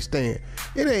one-night stand.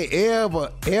 It ain't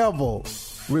ever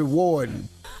rewarding.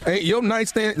 Ain't your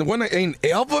nightstand, the one that ain't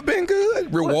ever been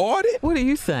good, rewarded? What are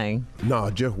you saying?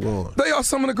 No, just one. They are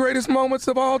some of the greatest moments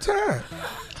of all time.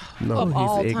 No,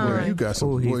 he's ignorant. You got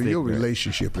some. Your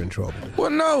relationship in trouble. Well,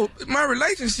 no, my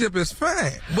relationship is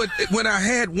fine. But when I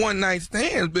had one night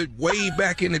stands, but way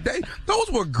back in the day, those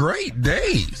were great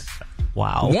days.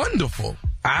 Wow. Wonderful.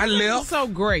 I left. So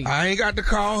great. I ain't got to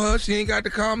call her. She ain't got to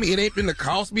call me. It ain't finna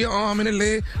cost me an arm and a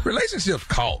leg. Relationships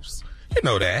cost. You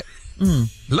know that.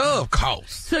 Love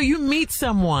costs. So you meet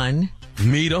someone.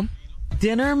 Meet them.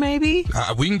 Dinner, maybe?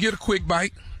 We can get a quick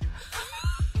bite.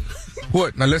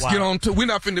 What? Now let's get on to. We're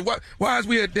not finna. Why is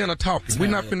we at dinner talking? We're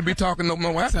not finna be talking no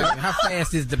more after. How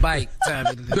fast is the bite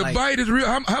time? The bite is real.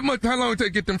 How long it take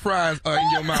to get them fries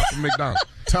in your mouth from McDonald's?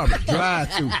 Tommy,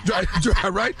 drive through.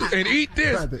 Drive right through and eat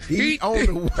this. Eat on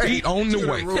the way. Eat on the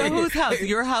way. So whose house?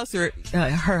 Your house or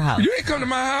her house? You ain't come to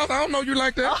my house. I don't know you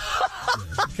like that.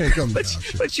 Can't come to my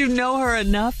house. But you know her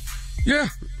enough? Yeah.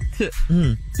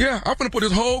 Yeah, I'm finna put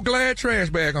this whole Glad trash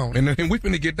bag on, and we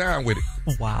finna get down with it.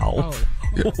 Wow. Oh.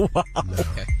 Yeah. Wow.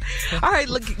 Okay. All right,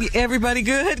 look, everybody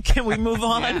good? Can we move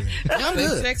on? I'm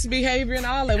good. Sex behavior and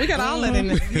all that. We got all that in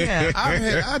there. Yeah.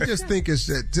 I just think it's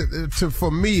that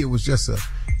for me, it was just a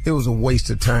waste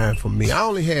of time for me. I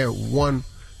only had one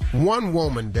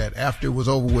woman that after it was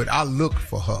over with, I looked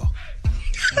for her.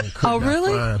 Oh,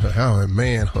 really? Find her. I was a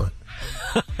manhunt.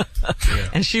 Yeah.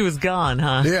 And she was gone,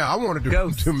 huh? Yeah, I wanted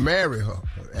to marry her.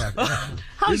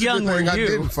 How young were you? I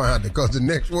didn't find her because the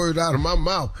next word out of my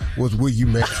mouth was, "Will you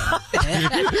marry me?" You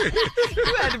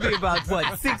had to be about,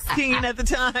 16 at the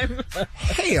time?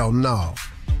 Hell no.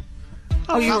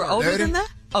 Oh, you were older than that?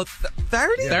 Oh,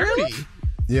 30? 30? Really?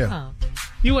 Yeah. Oh.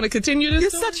 You want to continue this?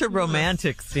 You're such a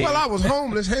romantic, Steve. Well, I was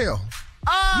homeless, hell.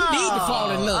 Oh, you need to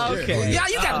fall in love. Okay. Yeah,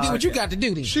 you got to do what you got to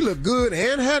do then. She looked good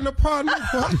and had an apartment.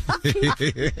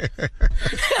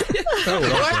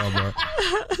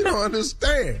 You don't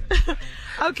understand.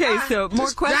 Okay, so more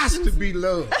questions? Got to be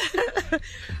love.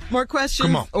 More questions?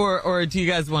 Come on. Or do you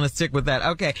guys want to stick with that?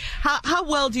 Okay. How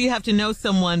well do you have to know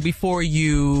someone before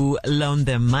you loan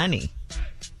them money?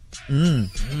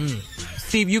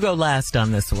 Steve, you go last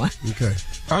on this one. Okay.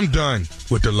 I'm done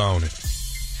with the loaning.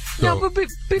 No, but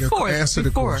before. Answer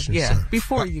the question, yeah, sir.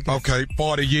 before you go. Okay,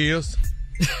 40 years.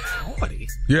 40?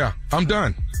 Yeah, I'm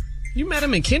done. You met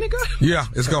him in kindergarten? Yeah,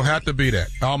 it's going to have to be that.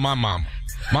 All my mama.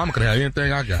 Mama could have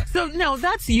anything I got. So, no,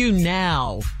 that's you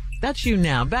now. That's you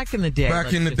now. Back in the day.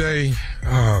 Back in the day,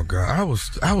 oh, God,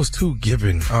 I was too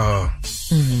giving.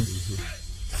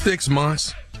 6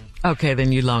 months. Okay,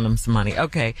 then you loan them some money.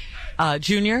 Okay.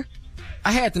 Junior?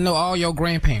 I had to know all your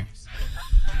grandparents.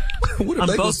 On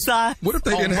both sides? What if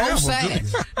they didn't have them?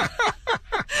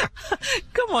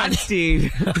 Come on,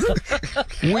 Steve.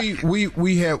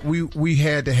 we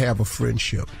had to have a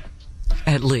friendship.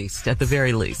 At least, at the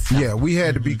very least. Yeah, we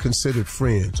had to be considered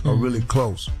friends or really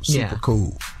close, super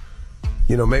cool.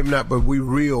 You know, maybe not, but we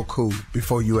real cool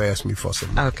before you ask me for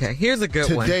some money. Okay, here's a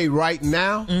good one. Today, right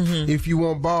now, if you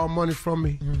want to borrow money from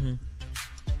me,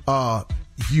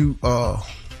 you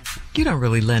don't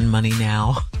really lend money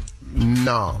now.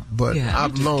 No, but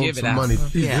I've loaned some money.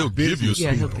 He'll give you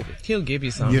some. He'll give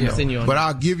you some. You know, but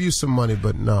I'll give you some money,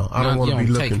 but no, I don't want to be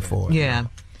looking for it. Yeah.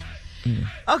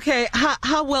 Okay,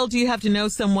 how well do you have to know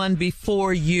someone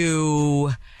before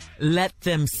you let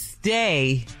them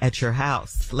stay at your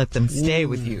house? Let them stay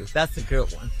with you. That's a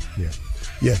good one.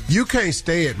 Yeah. You can't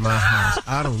stay at my house.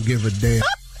 I don't give a damn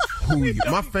who you.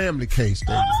 My family can't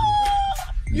stay with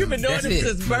me. You've been doing this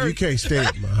since birth. You can't stay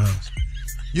at my house.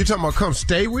 You talking about come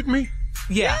stay with me?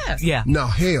 Yeah. No,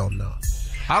 hell no.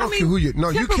 I don't care who you. No,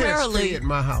 you can't stay at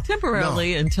my house.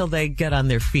 Temporarily until they get on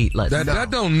their feet. That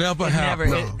don't never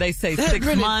happen. They say 6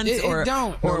 months or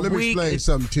let me week. explain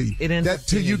something to you. That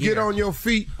till you get on your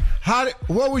feet.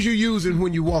 What was you using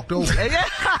when you walked over?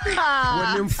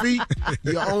 When them feet,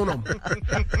 you own them.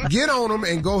 Get on them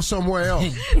and go somewhere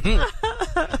else.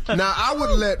 Now, I would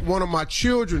let one of my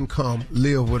children come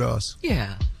live with us.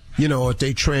 Yeah. You know, if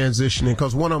they transitioning,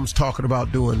 because one of them's talking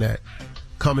about doing that,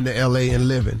 coming to L.A. and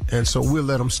living. And so we'll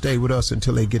let them stay with us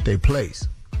until they get their place.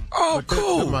 Oh,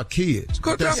 cool. They're my kids.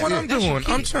 Because that's what I'm doing.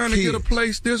 I'm trying to get a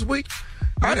place this week.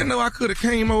 I didn't know I could have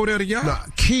came over there to y'all. Nah,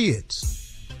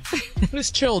 kids.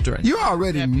 His children. You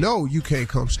already know you can't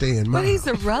come stay in my But he's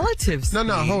house. a relative. No,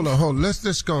 hold on. Let's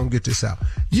just go and get this out.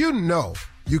 You know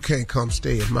you can't come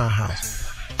stay in my house.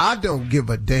 I don't give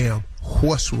a damn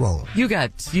what's wrong. You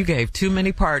gave too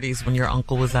many parties when your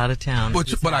uncle was out of town.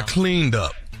 But I cleaned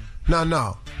up.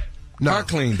 No. I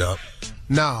cleaned up.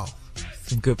 No.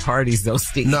 Some good parties though,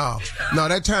 Steve. No,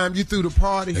 that time you threw the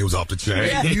party. It was off the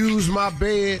chain. You used my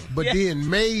bed, but then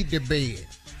made the bed.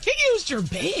 He used your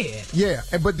bed. Yeah,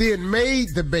 but then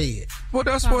made the bed. Well,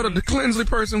 that's what the cleansly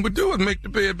person would do, is make the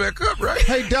bed back up, right?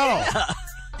 Hey, dog,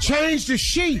 change the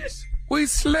sheets. We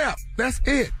slept. That's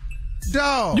it.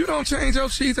 Dog. You don't change your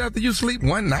sheets after you sleep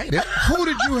one night. Who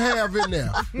did you have in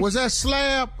there? Was that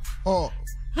Slab or...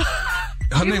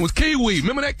 Her name was Kiwi.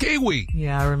 Remember that Kiwi?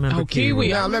 Yeah, I remember Kiwi.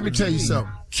 Now, let me tell you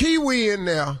something. Kiwi in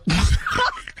there,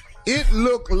 it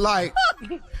looked like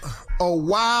a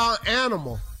wild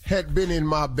animal had been in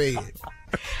my bed.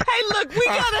 Hey, look, we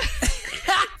gotta...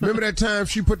 Remember that time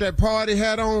she put that party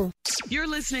hat on? You're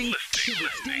listening to the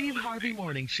Steve Harvey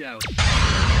Morning Show.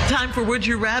 Time for Would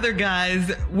You Rather,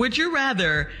 guys. Would you have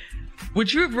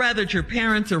rathered your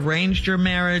parents arranged your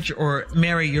marriage or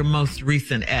marry your most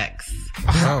recent ex?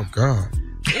 Oh, God.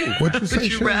 What you say,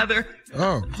 Would you rather?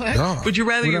 Oh, God. Would you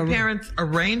rather your parents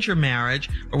arrange your marriage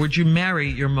or would you marry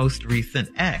your most recent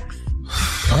ex?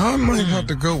 I might have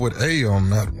to go with A on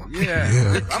that one. Yeah.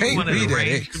 It can't be that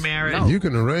arranged ex. marriage. You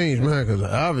can arrange mine because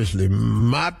obviously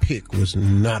my pick was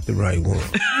not the right one.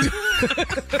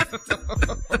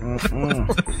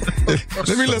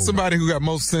 Let me let somebody who got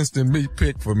more sense than me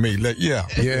pick for me. Yeah,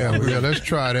 let's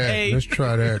try that. Hey. Let's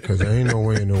try that because there ain't no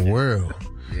way in the world.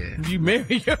 You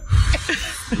marry your...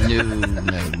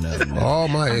 No. All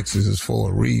my exes is for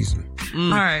a reason. All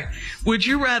right. Would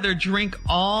you rather drink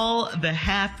all the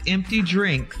half-empty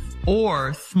drinks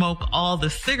or smoke all the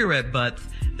cigarette butts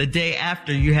the day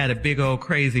after you had a big old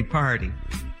crazy party?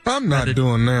 I'm not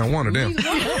doing now one of them. You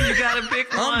gotta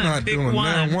pick one. I'm not pick doing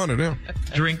one. now one of them.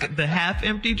 Drink the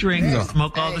half-empty drinks or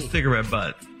smoke all the cigarette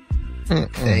butts.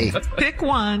 Pick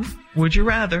one. Would you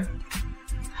rather?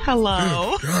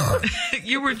 Hello. God.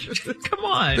 You were, come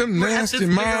on. Them We're at nasty this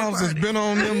bigger mouths has party. been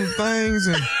on them things.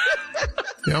 And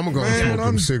Yeah, I'm going to smoke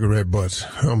them cigarette butts.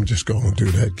 I'm just going to do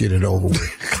that. Get it over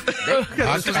with.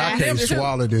 I can't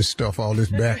swallow this stuff, all this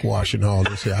backwash and all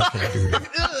this. Yeah, I can't do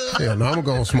that. Yeah, now I'm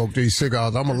going to smoke these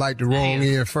cigars. I'm going to light the wrong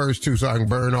end first, too, so I can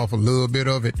burn off a little bit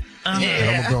of it.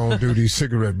 And I'm going to do these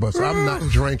cigarette butts. I'm not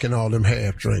drinking all them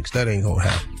half drinks. That ain't going to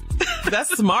happen.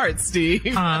 That's smart, Steve.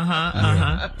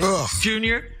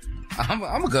 Junior? I'm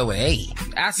going to go with A.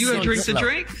 You gonna drink the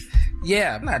drinks?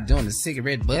 Yeah, I'm not doing the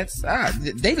cigarette butts.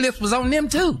 They lips was on them,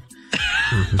 too.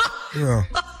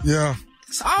 Yeah.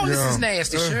 So all this is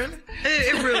nasty, Shirley.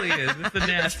 It really is. It's a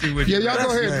nasty one. Yeah, y'all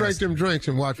go ahead and drink them drinks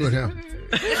and watch what happens.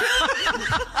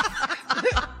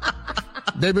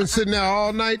 They've been sitting there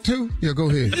all night, too? Yeah, go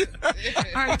ahead.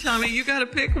 All right, Tommy, you got to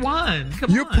pick one. Come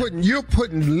on. You're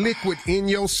putting liquid in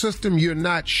your system. You're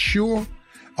not sure.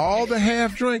 All the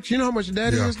half drinks. You know how much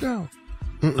that is, though?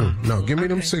 No, give me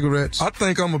them cigarettes. I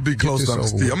think I'm going to be close to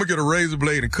Steve. I'm going to get a razor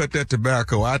blade and cut that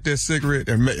tobacco out that cigarette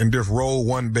and just roll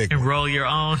one big And one. roll your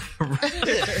own.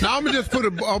 Now I'm gonna just put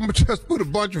a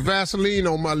bunch of Vaseline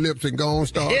on my lips and go on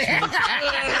start.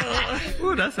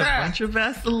 Ooh, that's a bunch of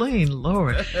Vaseline,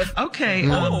 Lord. Okay.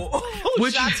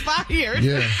 Shots fired.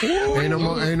 Yeah. Ain't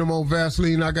no more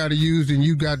Vaseline I got to use, and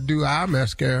you got to do eye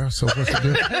mascara. So what's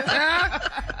the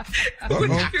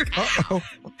difference?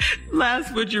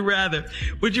 Last, would you rather?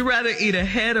 Would you rather eat a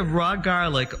head of raw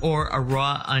garlic or a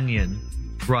raw onion?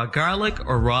 Raw garlic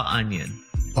or raw onion?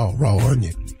 Oh, raw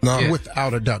onion. No, Yeah.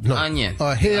 without a doubt. No. Onion.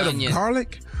 A head Onion. of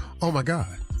garlic? Oh, my God.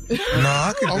 No,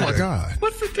 I could Oh, do my that. God.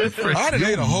 What's the difference? I done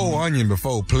ate a whole onion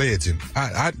before pledging.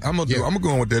 I'm gonna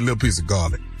go with that little piece of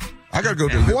garlic. I gotta go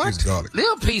with that little piece of garlic.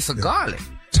 Little piece of garlic.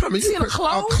 Tommy, You seen a put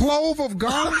clove? a clove of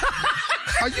garlic?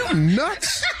 Are you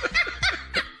nuts?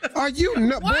 Are you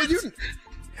nuts? Boy,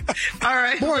 All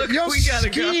right. boy, look, your we gotta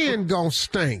go. skin gonna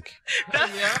stink.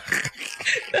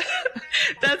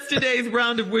 That's today's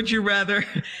round of Would You Rather.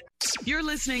 You're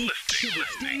listening to the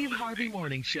Steve Harvey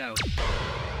Morning Show.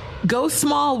 Go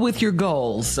small with your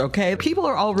goals, okay? People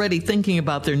are already thinking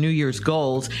about their New Year's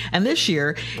goals, and this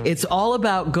year, it's all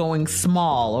about going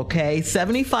small, okay?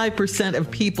 75%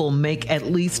 of people make at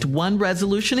least one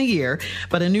resolution a year,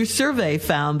 but a new survey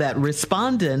found that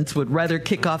respondents would rather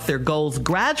kick off their goals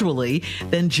gradually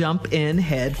than jump in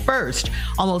head first.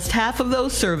 Almost half of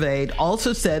those surveyed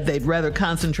also said they'd rather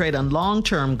concentrate on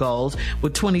long-term goals,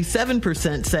 with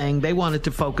 27% saying they wanted to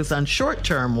focus on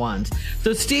short-term ones.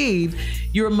 So, Steve,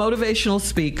 you're a motivational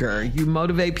speaker. You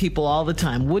motivate people all the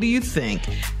time. What do you think?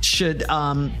 Should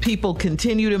people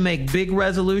continue to make big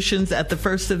resolutions at the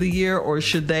first of the year, or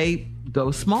should they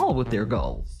go small with their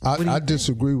goals? I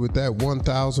disagree with that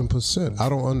 1,000%. I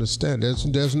don't understand.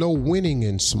 There's no winning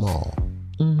in small.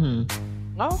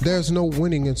 There's no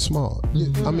winning in small.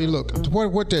 I mean, look,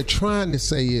 what they're trying to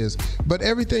say is, but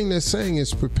everything they're saying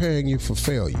is preparing you for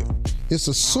failure. It's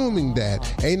assuming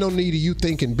that ain't no need of you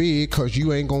thinking big because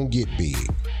you ain't going to get big.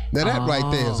 Now, that right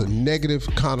there is a negative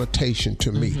connotation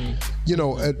to me. You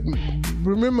know,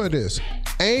 remember this.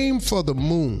 Aim for the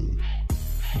moon.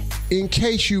 In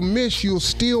case you miss, you'll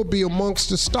still be amongst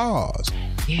the stars.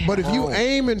 Yeah. But if you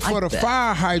aiming for the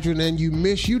fire hydrant and you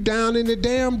miss, you down in the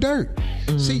damn dirt.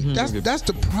 See, that's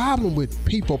the problem with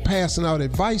people passing out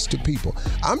advice to people.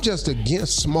 I'm just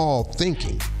against small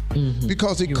thinking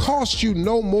because it costs you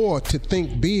no more to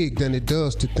think big than it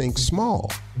does to think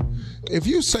small. If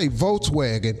you say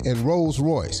Volkswagen and Rolls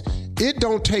Royce, it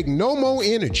don't take no more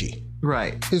energy.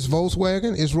 Right. It's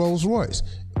Volkswagen, it's Rolls Royce.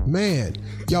 Man,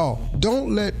 y'all,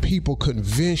 don't let people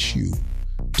convince you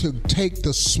to take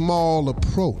the small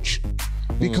approach,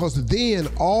 because then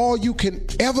all you can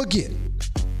ever get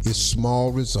is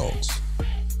small results.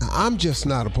 Now, I'm just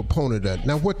not a proponent of that.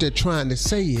 Now, what they're trying to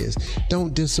say is,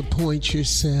 don't disappoint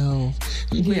yourself.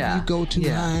 When you go too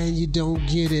high and you don't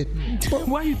get it.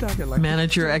 Why are you talking like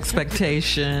manage your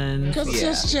expectations? Because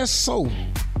it's just so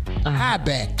high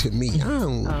back to me.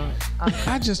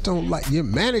 I just don't like you.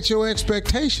 Manage your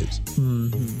expectations.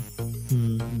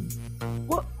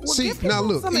 Well, see, now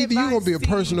look, either you're gonna be a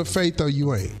person of faith or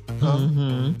you ain't.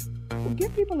 Well,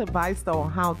 give people advice though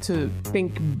on how to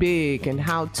think big and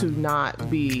how to not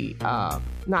be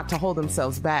not to hold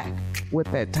themselves back with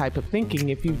that type of thinking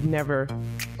if you've never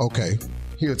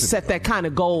set that kind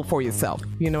of goal for yourself.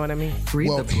 You know what I mean?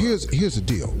 Well, here's the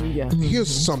deal. Here's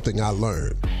something I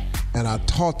learned, and I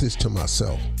taught this to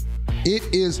myself. It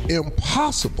is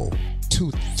impossible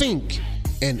to think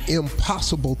an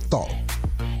impossible thought.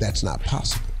 That's not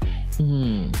possible.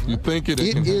 You think it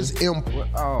is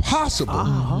impossible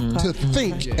to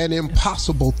think an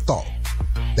impossible thought.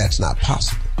 That's not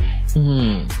possible.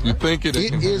 You think it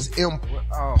is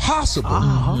impossible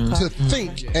to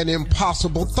think an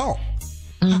impossible thought.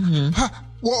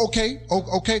 Well, okay.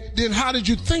 Then how did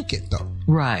you think it though?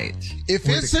 Right. If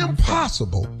it's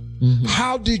impossible,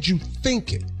 how did you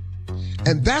think it?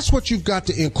 And that's what you've got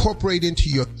to incorporate into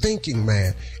your thinking,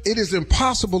 man. It is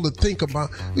impossible to think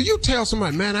about. You tell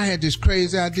somebody, man, I had this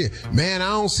crazy idea. Man, I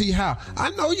don't see how.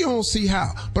 I know you don't see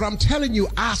how, but I'm telling you,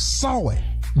 I saw it.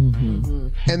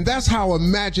 And that's how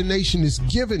imagination is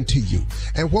given to you.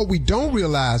 And what we don't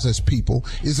realize as people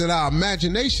is that our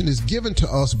imagination is given to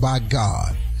us by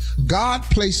God. God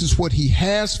places what he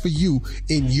has for you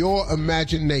in your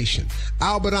imagination.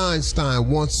 Albert Einstein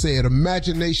once said,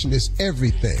 imagination is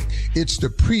everything. It's the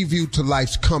preview to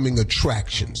life's coming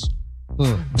attractions.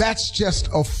 That's just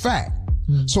a fact.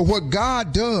 So what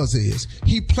God does is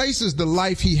he places the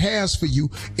life he has for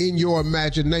you in your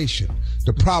imagination.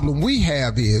 The problem we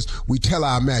have is we tell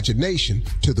our imagination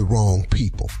to the wrong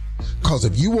people. Because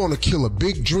if you want to kill a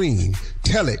big dream,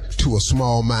 tell it to a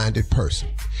small-minded person.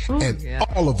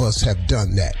 All of us have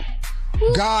done that.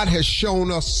 God has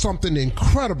shown us something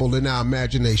incredible in our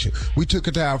imagination. We took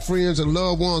it to our friends and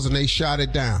loved ones and they shot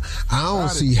it down. I don't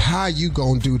see how you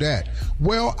gonna do that.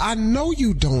 Well, I know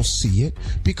you don't see it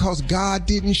because God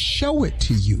didn't show it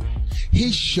to you.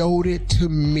 He showed it to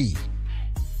me.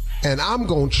 And I'm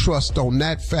gonna trust on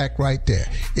that fact right there.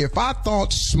 If I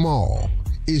thought small,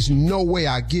 is no way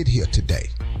I get here today.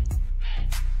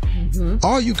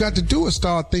 All you got to do is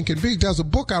start thinking big. There's a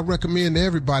book I recommend to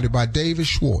everybody by David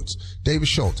Schultz,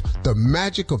 The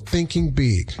Magic of Thinking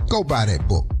Big. Go buy that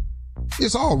book.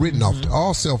 It's all written off,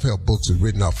 all self-help books are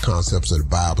written off concepts of the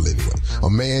Bible anyway. A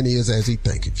man is as he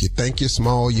think. If you think you're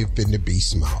small, you're finna be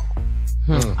small.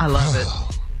 I love it.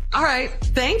 All right.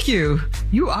 Thank you.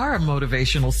 You are a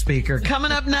motivational speaker.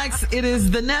 Coming up next, it is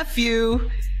the nephew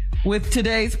with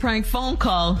today's prank phone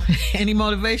call. Any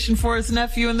motivation for his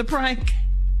nephew in the prank?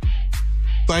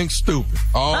 Think stupid.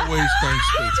 Always think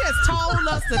stupid. He just told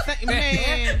us to think,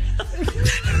 man.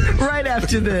 Right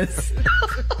after this.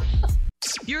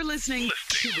 You're listening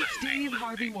to the Steve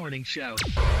Harvey Morning Show.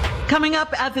 Coming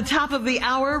up at the top of the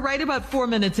hour, right about 4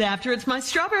 minutes after, it's my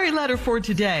strawberry letter for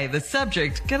today. The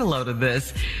subject, get a load of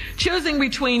this, choosing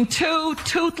between two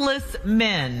toothless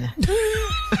men.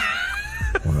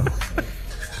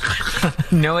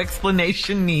 No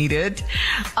explanation needed.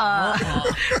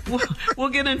 We'll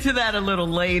get into that a little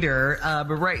later.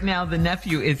 But right now, the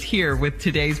nephew is here with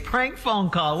today's prank phone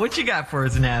call. What you got for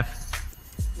us, Neff?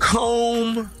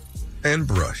 Comb and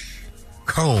brush.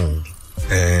 Comb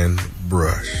and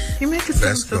brush. You make it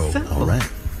sound so simple. All right.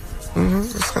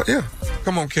 Yeah.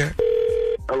 Come on, Cat.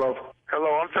 Hello,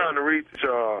 I'm trying to reach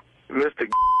Mr.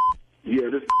 Yeah,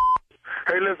 this.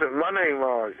 Hey, listen, my name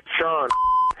Sean.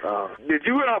 Did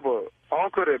you have an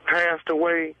uncle that passed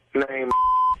away named?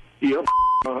 Yep.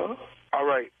 All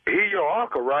right, he your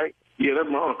uncle, right? Yeah, that's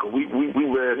my uncle. We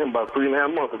read him about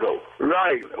 3.5 months ago.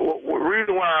 Right. Well, the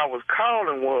reason why I was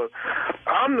calling was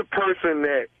I'm the person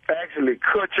that actually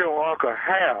cut your uncle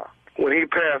hair when he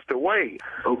passed away.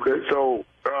 Okay. So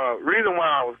reason why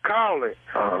I was calling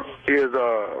is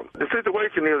the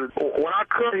situation is when I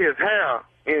cut his hair,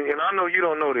 and I know you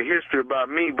don't know the history about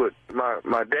me, but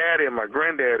my daddy and my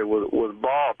granddaddy was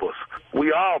barbers.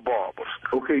 We all barbers.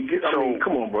 Okay,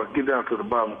 come on, bro. Get down to the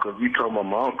bottom because you talking about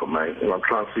my uncle, man, and I'm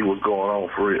trying to see what's going on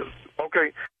for real.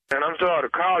 Okay, and I'm sorry to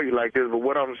call you like this, but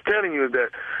what I'm telling you is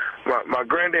that my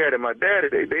granddad and my daddy,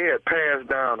 they had passed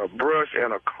down a brush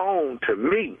and a comb to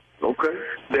me. Okay.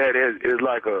 That is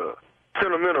like a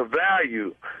sentimental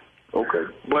value. Okay.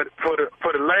 But for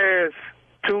the last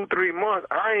 2-3 months,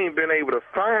 I ain't been able to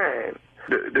find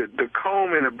the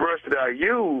comb and the brush that I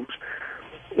used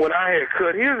when I had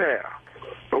cut his hair.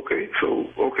 Okay,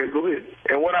 go ahead.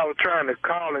 And what I was trying to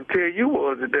call and tell you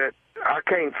was that I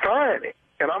can't find it,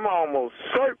 and I'm almost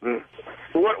certain.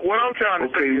 What I'm trying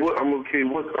to say.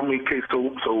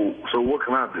 So what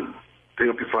can I do to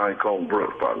help you find comb and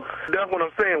brush, partner? That's what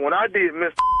I'm saying. When I did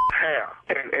Mr. hair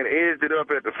and edged it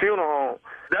up at the funeral home,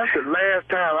 that's the last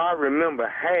time I remember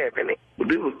having it. But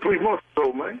this was 3 months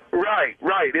ago, man. Right.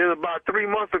 It was about 3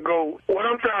 months ago. What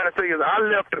I'm trying to say is I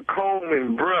left the comb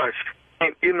and brush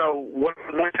and,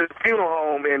 went to the funeral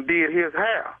home and did his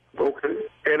hair. Okay.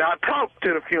 And I talked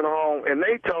to the funeral home, and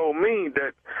they told me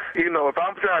that, if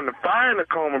I'm trying to find the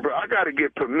comb and brush, I got to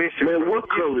get permission. Man, what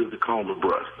color is the comb and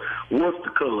brush? What's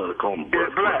the color of the comb and brush?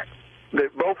 It's black.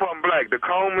 Both of them black. The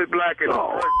comb is black and the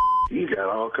brush. You got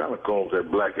all kind of combs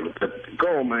that black and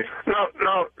go on, man. No.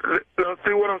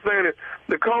 See what I'm saying is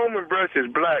the comb and brush is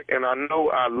black, and I know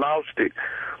I lost it,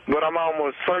 but I'm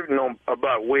almost certain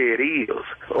about where it is.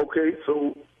 Okay,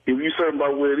 so if you certain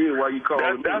about where it is, why you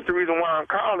calling? That's the reason why I'm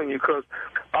calling you, because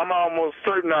I'm almost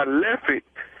certain I left it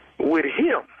with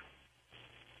him.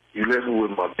 You left it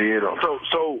with my dead uncle.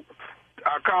 So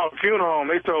I called the funeral home.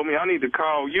 They told me I need to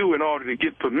call you in order to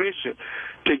get permission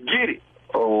to get it.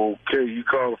 Okay, you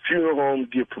call the funeral home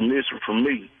to get permission from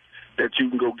me that you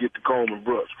can go get the comb and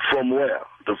brush. From where?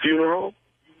 The funeral home?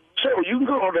 Sure, you can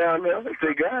go down there if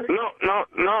they got it.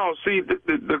 No. See,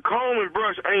 the comb and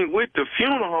brush ain't with the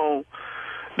funeral home.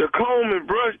 The comb and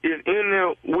brush is in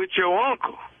there with your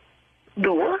uncle.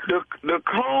 The what? The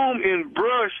comb and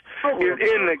brush is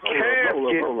in the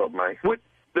casket. Hold up, man. Hold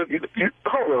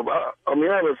up. I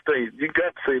understand. You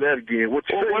got to say that again. What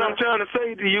I'm trying to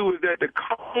say to you is that the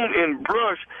comb and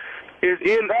brush is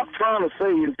in. I'm trying to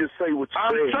say and just say what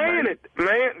you're saying. I'm saying it,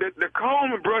 man. The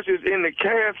comb and brush is in the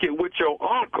casket with your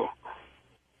uncle.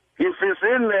 If it's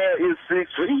in there, it's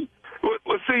 6 feet.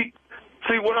 Well, see,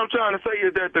 what I'm trying to say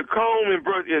is that the comb and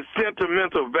brush is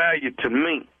sentimental value to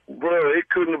me. Bro, it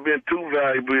couldn't have been too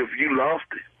valuable if you lost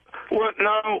it. What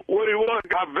it was,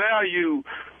 I value,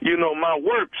 my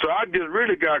work, so I just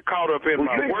really got caught up in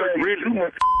my work, really. Too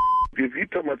much. If you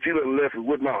talking about you done left it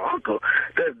with my uncle,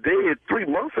 that's dead 3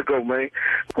 months ago, man.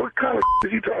 What kind of are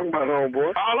you talking about,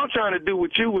 homeboy? All I'm trying to do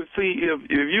with you is see if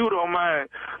you don't mind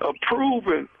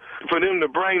approving for them to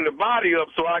bring the body up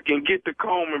so I can get the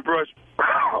comb and brush.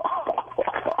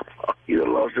 You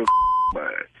done lost your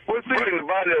mind. Well, see, bring the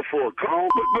body up for a comb?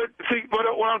 But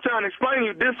what I'm trying to explain to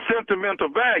you, this sentimental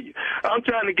value. I'm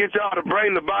trying to get y'all to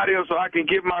bring the body up so I can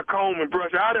get my comb and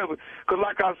brush out of it. Because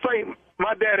like I say,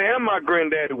 my daddy and my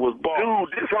granddaddy was bald.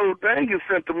 Dude, this whole thing is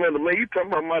sentimental, man. You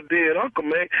talking about my dead uncle,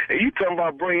 man, and you talking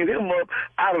about bringing him up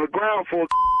out of the ground for a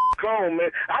comb,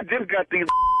 man. I just got these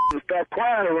to stop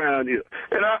crying around here.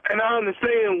 And I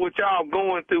understand what y'all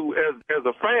going through as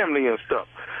a family and stuff.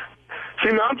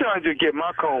 See, man, I'm trying to just get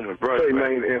my comb and brush. Hey,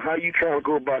 man, and how you trying to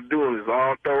go about doing this?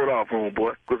 All throw it off,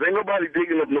 homeboy. Because ain't nobody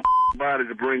digging up no body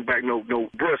to bring back no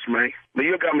brush, man. But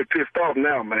you got me pissed off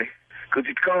now, man. Because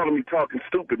you calling me talking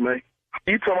stupid, man.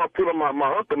 You talking about put on my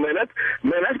uncle, man. That's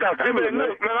not fair, man.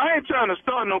 Man, I ain't trying to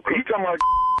start no. You talking about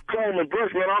comb and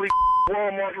brush, man. All these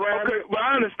Walmarts around. Okay, but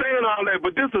I understand all that,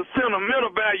 but this is sentimental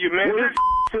value, man. Well, this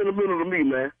sentimental to me,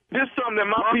 man. This is something that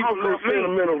my people love me.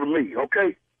 Sentimental to me,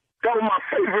 okay? That was my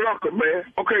favorite uncle, man.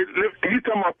 Okay, you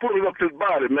talking about pulling up this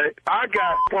body, man. I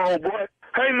got homeboy.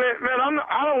 Hey, man,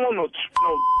 I don't want no.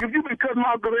 If you been cutting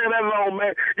my uncle hair that long,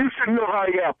 man, you should know how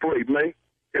he got played, man.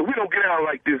 And we don't get out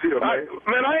like this here, man.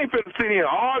 Man, I ain't finna sit here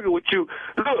and argue with you.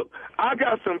 Look, I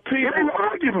got some people.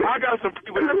 I got some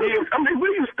people that's here. I mean,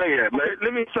 where you stay at, man?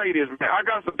 Let me say this, man. I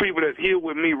got some people that's here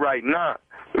with me right now.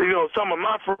 You know, some of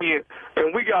my friends,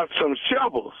 and we got some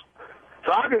shovels.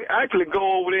 So I can actually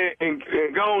go over there and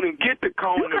go on and get the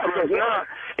cone and brush now.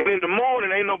 And in the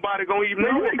morning, ain't nobody gonna even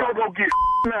know. You ain't gonna go get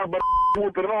now, but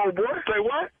whooping on, boy. Say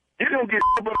what? You don't get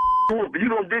but whooping. You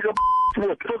don't dig up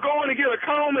whooping. So go in and get a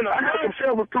comb and I got some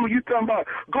shovels too. You talking about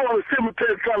going to the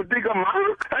cemetery trying to dig up my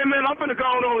house? Hey man, I'm finna go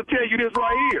on and tell you this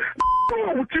right here.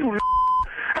 What you?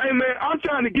 Hey man, I'm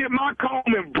trying to get my comb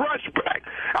and brush back.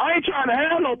 I ain't trying to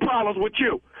have no problems with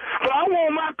you. But I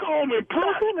want my comb and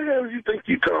brush. Who the hell do you think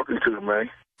you talking to, man?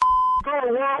 Go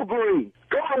to Walgreens.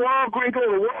 Go to Walgreens, go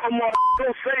to Walmart,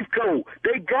 go Safeco.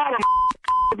 They got them.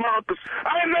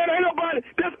 Hey man, ain't nobody,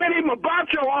 this ain't even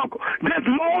about your uncle. There's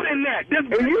more than that.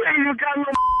 And you ain't even got no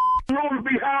room to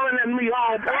be hollering at me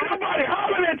all day. Ain't nobody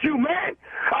hollering at you, man.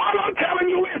 All I'm telling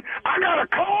you is, I got a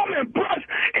comb and brush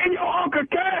in your uncle's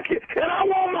casket, and I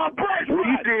want my brush. Well,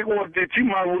 you dig one ditch, you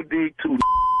might well dig two.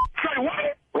 Say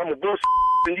what? I'm a bush,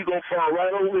 and you gonna fall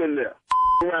right over in there.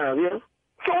 Around, yeah?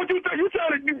 So what you think? You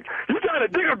trying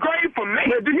to dig a grave for me?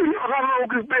 Man, do you know how long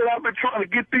it's been I've been trying to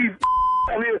get these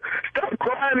out here? Stop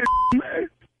crying, man.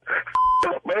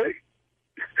 Stop, man.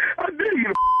 I dare you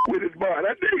to with his mind.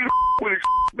 I dare you to with his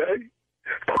man.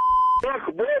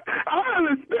 Uncle, boy. I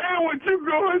understand what you're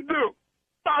going through.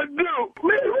 I do.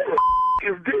 Man, who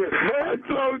is this, man? I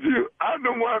told you, I'm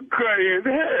the one cutting his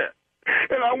hair.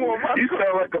 And I want my... You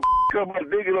sound like a somebody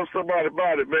digging up somebody's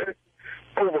body, man.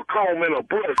 Over comb and a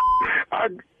brush. I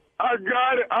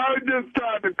got it. I just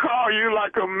tried to call you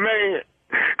like a man.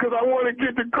 Because I want to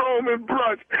get the comb and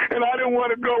brush. And I didn't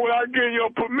want to go without getting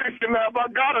your permission. Now, if I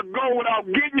got to go without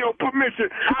getting your permission,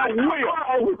 I will.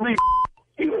 Cry with me.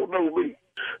 You don't know me.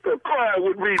 So cry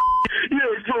with me. You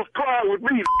ain't supposed to cry with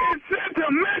me. It's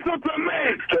sentimental to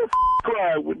me. Just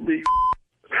cry with me.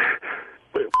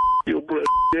 Your brush,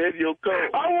 Dad, your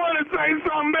comb. I want to say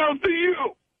something else to you.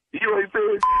 You ain't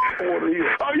saying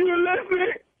Are you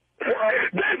listening?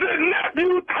 This is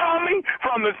Nephew Tommy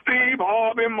from the Steve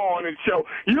Harvey Morning Show.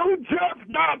 You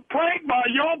just got pranked by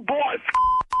your boy,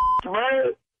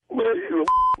 man. Man.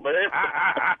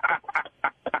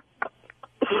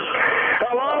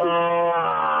 Hello?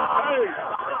 Hey.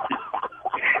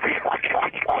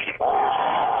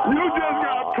 You just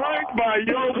got pranked by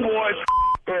your boy.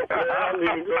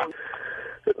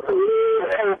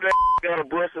 Got a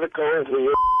brush in the car.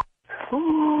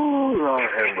 Ooh, Lord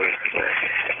have mercy.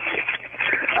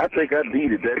 I think I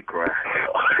needed that cry.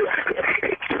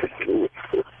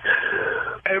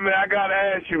 Hey, man, I got to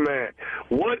ask you, man,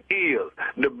 what is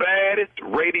the baddest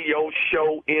radio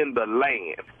show in the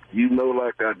land? You know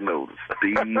like I know, the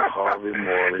Steve Harvey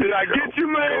Morning Did I show get you,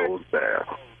 man? Goes down.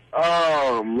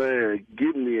 Oh, man,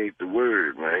 give me ain't the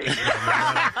word, man.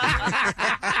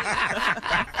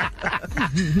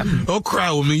 Don't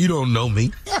cry with me. You don't know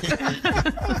me.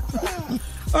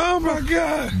 Oh, my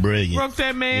God. Brilliant. Broke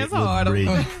that man's heart. Oh,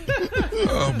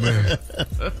 man.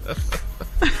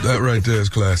 That right there is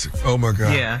classic. Oh, my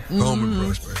God. Yeah. Comb and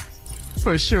brush, man.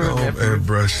 For sure. Comb and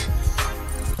brush.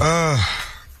 Well,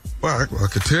 I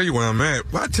could tell you where I'm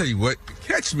at. Well, I tell you what,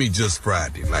 catch me just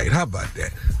Friday night. How about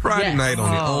that? Friday night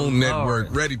on the OWN network,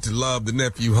 Ready to Love, the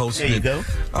nephew hosting. There you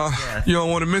go. You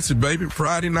don't want to miss it, baby.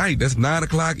 Friday night. That's 9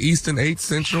 o'clock Eastern, 8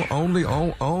 Central, only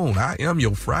on OWN. I am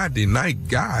your Friday night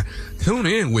guy. Tune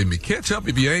in with me. Catch up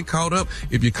if you ain't caught up.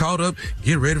 If you're caught up,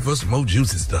 get ready for some more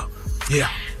juicy stuff. Yeah.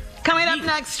 Coming up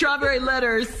next, Strawberry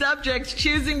Letters. Subjects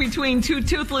choosing between two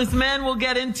toothless men. We'll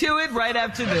get into it right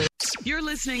after this. You're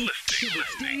listening to the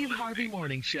Steve Harvey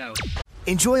Morning Show.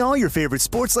 Enjoy all your favorite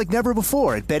sports like never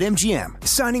before at BetMGM.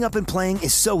 Signing up and playing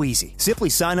is so easy. Simply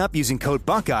sign up using code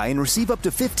Buckeye and receive up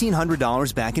to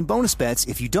 $1,500 back in bonus bets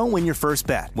if you don't win your first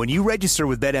bet. When you register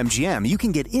with BetMGM, you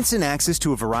can get instant access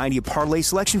to a variety of parlay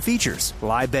selection features,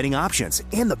 live betting options,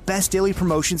 and the best daily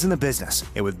promotions in the business.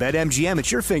 And with BetMGM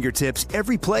at your fingertips,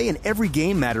 every play and every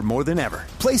game matter more than ever.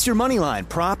 Place your moneyline,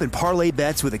 prop, and parlay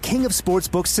bets with the king of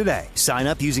sportsbooks today. Sign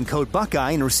up using code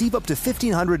Buckeye and receive up to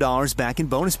 $1,500 back in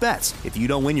bonus bets if you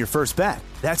don't win your first bet.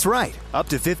 That's right, up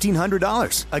to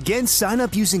 $1,500. Again, sign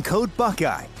up using code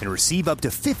Buckeye and receive up to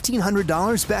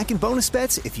 $1,500 back in bonus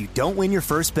bets if you don't win your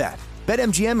first bet.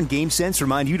 BetMGM and GameSense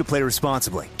remind you to play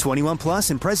responsibly. 21 plus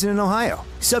and present in Ohio.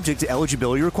 Subject to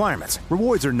eligibility requirements.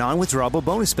 Rewards are non-withdrawable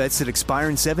bonus bets that expire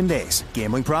in 7 days.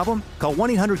 Gambling problem? Call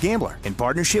 1-800-GAMBLER in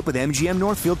partnership with MGM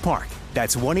Northfield Park.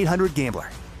 That's 1-800-GAMBLER.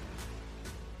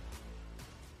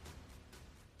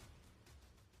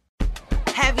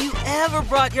 Have you ever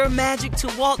brought your magic to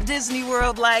Walt Disney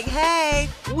World like, hey,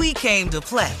 we came to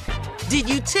play. Did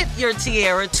you tip your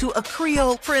tiara to a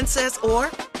Creole princess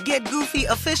or get goofy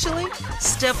officially?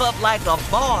 Step up like a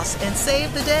boss and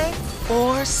save the day?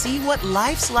 Or see what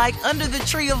life's like under the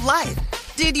tree of life?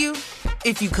 Did you?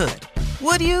 If you could.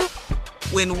 Would you?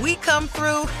 When we come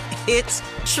through, it's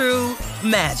true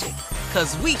magic.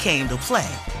 'Cause we came to play.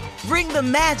 Bring the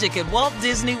magic at Walt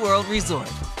Disney World Resort.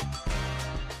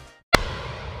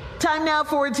 Time now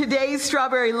for today's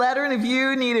Strawberry Letter. And if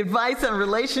you need advice on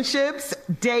relationships,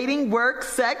 dating, work,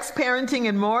 sex, parenting,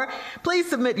 and more, please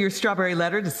submit your Strawberry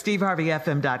Letter to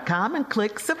steveharveyfm.com and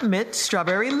click Submit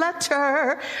Strawberry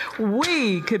Letter.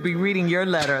 We could be reading your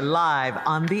letter live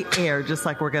on the air, just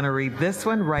like we're going to read this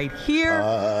one right here,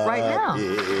 right now.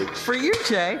 For you,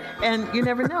 Jay. And you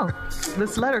never know.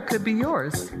 This letter could be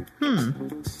yours.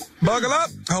 Buckle up.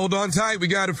 Hold on tight. We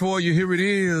got it for you. Here it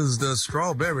is, the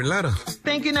Strawberry Letter.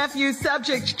 Thank you, nephew.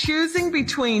 Subject: choosing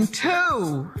between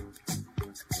two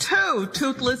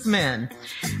toothless men.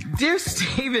 Dear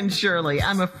Steve and Shirley,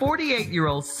 I'm a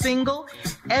 48-year-old single,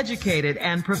 educated,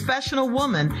 and professional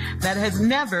woman that has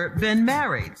never been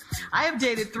married. I have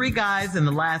dated 3 guys in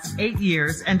the last 8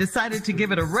 years and decided to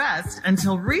give it a rest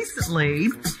until recently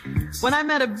when I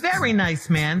met a very nice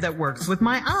man that works with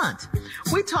my aunt.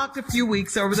 We talked a few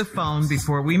weeks over the phone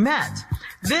before we met.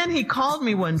 Then he called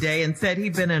me one day and said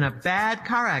he'd been in a bad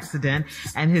car accident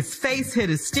and his face hit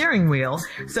his steering wheel,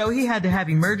 so he had to have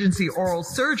emergency oral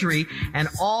surgery, and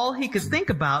all he could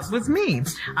think about was me.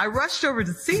 I rushed over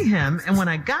to see him, and when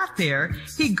I got there,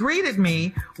 he greeted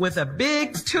me with a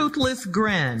big toothless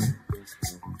grin.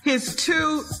 His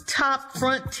 2 top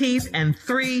front teeth and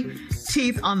 3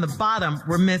 teeth on the bottom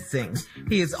were missing.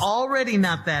 He is already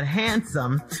not that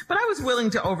handsome, but I was willing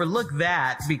to overlook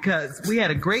that because we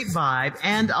had a great vibe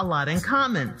and a lot in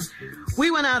common. We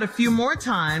went out a few more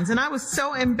times, and I was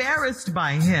so embarrassed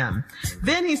by him.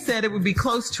 Then he said it would be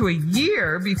close to a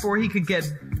year before he could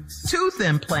get tooth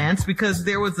implants because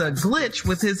there was a glitch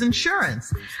with his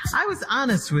insurance. I was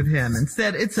honest with him and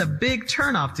said it's a big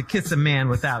turnoff to kiss a man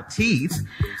without teeth.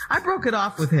 I broke it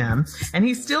off with him, and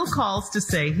he still calls to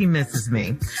say he misses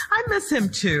me. I miss him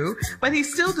too, but he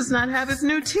still does not have his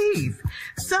new teeth.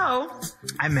 So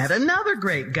I met another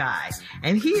great guy,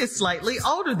 and he is slightly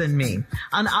older than me.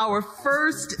 On our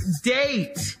first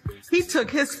date, he took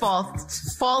his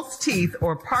false teeth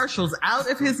or partials out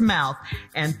of his mouth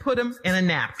and put them in a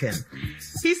napkin.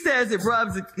 He says it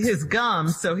rubs his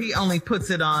gums, so he only puts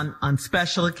them in on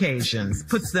special occasions.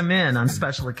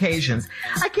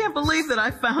 I can't believe that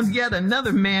I found yet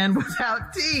another man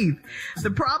without teeth. The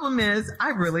problem is, I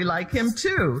really like him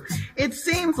too. It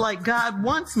seems like God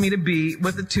wants me to be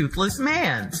with a toothless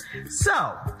man.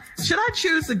 So, should I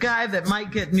choose the guy that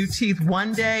might get new teeth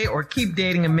one day, or keep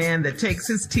dating a man that takes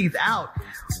his teeth out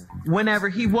whenever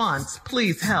he wants?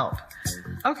 Please help.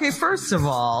 Okay, first of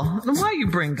all, why you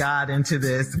bring God into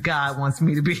this? God wants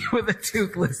me to be with a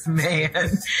toothless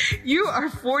man. You are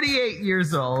 48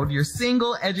 years old. You're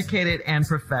single, educated, and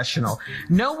professional.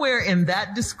 Nowhere in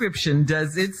that description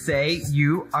does it say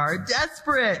you are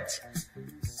desperate.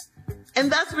 And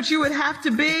that's what you would have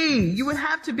to be. You would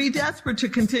have to be desperate to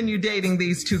continue dating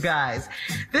these 2 guys.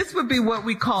 This would be what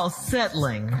we call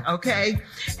settling, okay?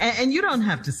 And you don't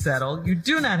have to settle. You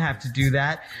do not have to do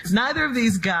that. Neither of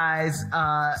these guys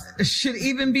should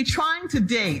even be trying to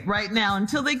date right now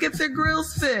until they get their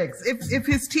grills fixed. If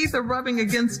his teeth are rubbing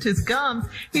against his gums,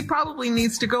 he probably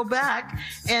needs to go back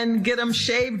and get them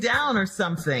shaved down or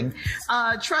something.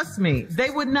 Trust me,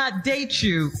 they would not date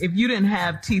you if you didn't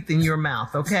have teeth in your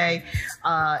mouth, okay?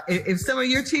 If some of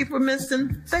your teeth were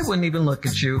missing, they wouldn't even look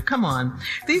at you. Come on.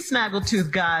 These snaggletooth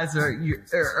guys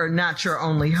are not your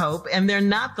only hope, and they're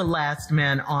not the last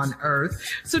men on earth.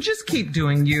 So just keep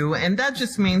doing you, and that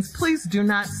just means please do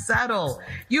not settle.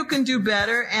 You can do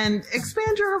better and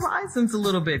expand your horizons a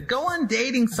little bit. Go on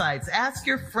dating sites. Ask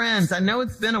your friends. I know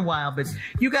it's been a while, but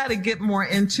you got to get more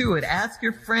into it. Ask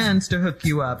your friends to hook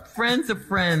you up. Friends of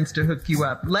friends to hook you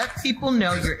up. Let people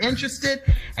know you're interested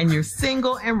and you're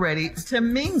single and ready to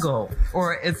mingle,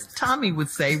 or as Tommy would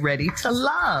say, ready to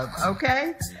love.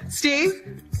 Okay, Steve?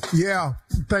 Yeah,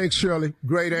 thanks, Shirley.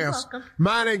 Great answer. Welcome.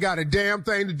 Mine ain't got a damn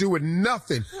thing to do with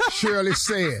nothing Shirley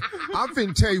said. I'm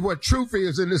finna tell you what truth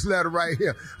is in this letter right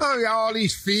here. All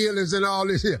these feelings and all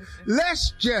this here.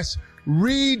 Let's just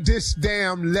read this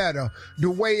damn letter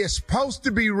the way it's supposed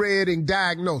to be read and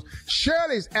diagnosed.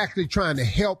 Shirley's actually trying to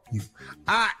help you.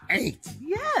 I ain't.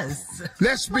 Yes.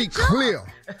 Let's be clear.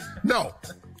 No,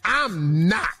 I'm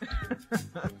not.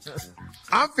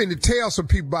 I'm finna tell some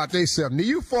people about themselves. Now,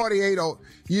 you 48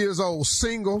 years old,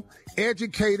 single,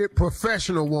 educated,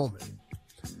 professional woman.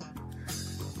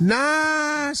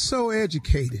 Not so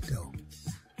educated, though.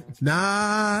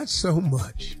 Not so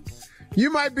much. You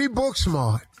might be book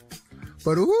smart,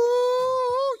 but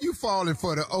ooh, you falling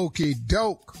for the okie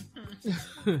doke.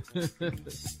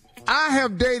 I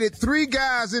have dated 3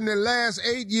 guys in the last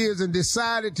 8 years and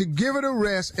decided to give it a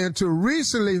rest until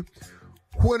recently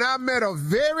when I met a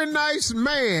very nice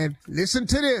man, listen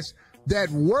to this, that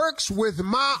works with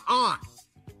my aunt.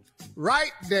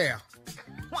 Right there.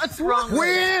 What's wrong with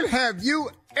When have you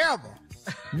ever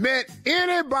met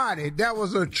anybody that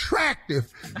was attractive,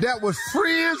 that was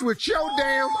friends with your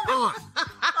damn aunt?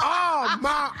 All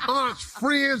my aunt's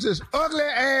friends is ugly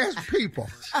ass people.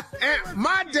 And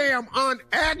my damn Aunt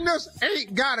Agnes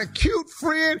ain't got a cute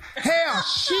friend. Hell,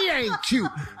 she ain't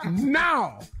cute.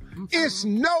 No. It's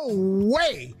no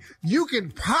way you can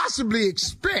possibly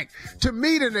expect to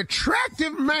meet an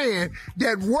attractive man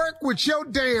that worked with your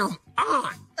damn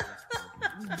aunt.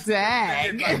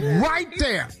 Dang. Right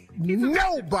there.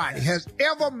 Nobody has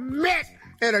ever met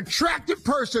an attractive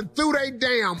person through their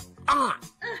damn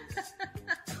aunt.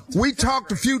 We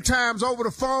talked a few times over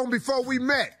the phone before we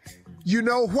met. You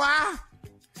know why?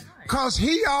 Because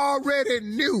he already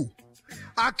knew.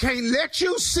 I can't let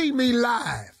you see me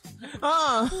live.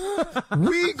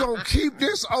 We gonna keep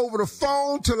this over the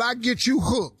phone till I get you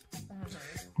hooked.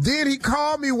 Then he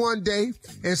called me one day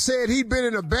and said he'd been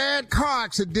in a bad car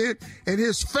accident and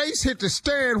his face hit the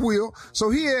steering wheel, so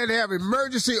he had to have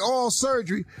emergency oil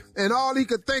surgery, and all he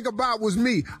could think about was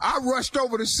me. I rushed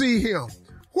over to see him.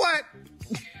 What?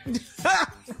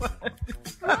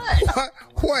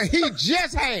 What he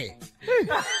just had.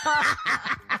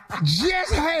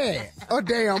 Just had a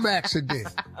damn accident.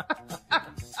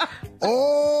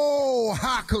 Oh,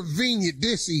 how convenient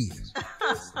this is.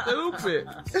 Stupid.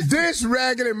 This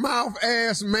raggedy mouth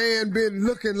ass man been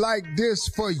looking like this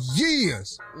for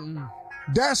years.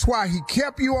 That's why he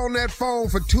kept you on that phone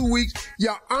for 2 weeks.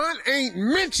 Your aunt ain't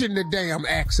mentioned the damn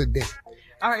accident.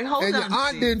 All right, hold on. And your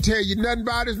aunt didn't tell you nothing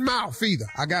about his mouth either.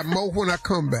 I got more when I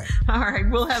come back. All right,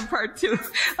 we'll have part 2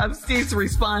 of Steve's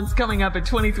response coming up at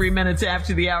 23 minutes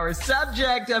after the hour.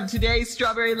 Subject of today's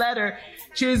Strawberry Letter,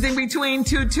 choosing between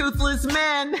 2 toothless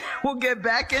men. We'll get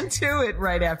back into it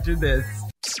right after this.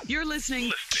 You're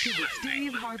listening to the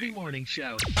Steve Harvey Morning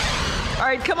Show. All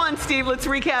right, come on, Steve. Let's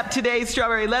recap today's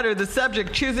Strawberry Letter. The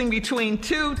subject, choosing between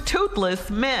 2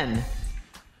 toothless men.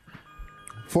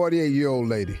 48-year-old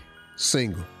lady,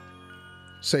 single.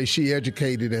 Say she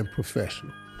educated and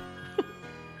professional.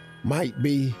 Might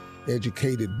be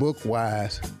educated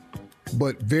book-wise,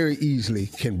 but very easily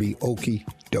can be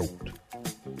okey-doked.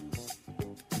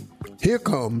 Here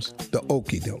comes the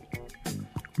okey-doke.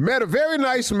 Met a very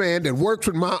nice man that works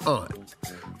with my aunt.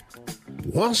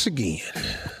 Once again,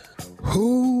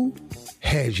 who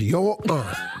has your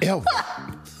aunt ever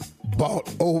brought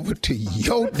over to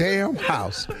your damn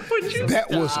house that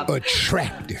was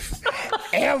attractive?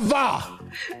 Ever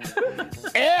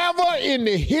in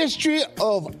the history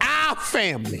of our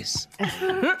families.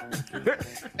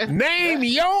 Name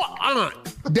your aunt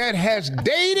that has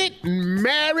dated,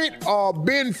 married, or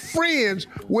been friends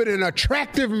with an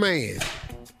attractive man.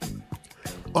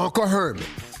 Uncle Herman.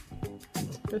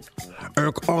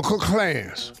 Uncle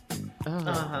Clarence.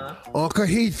 Uncle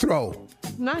Heathrow.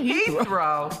 Not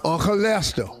Heathrow. Uncle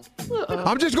Lester.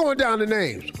 I'm just going down the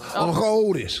names. Uncle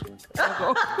Otis.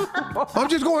 I'm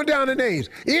just going down the names.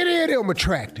 Any of them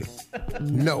attractive?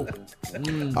 No.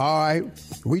 All right.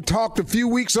 We talked a few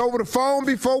weeks over the phone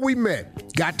before we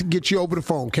met. Got to get you over the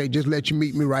phone. Can't just let you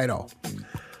meet me right off.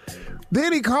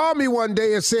 Then he called me one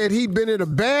day and said he'd been in a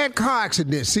bad car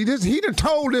accident. See, he done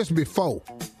told this before.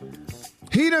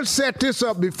 He done set this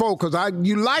up before because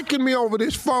you liking me over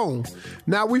this phone.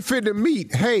 Now we finna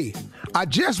meet. Hey, I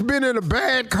just been in a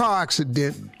bad car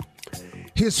accident.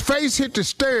 His face hit the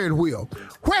steering wheel.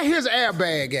 Where his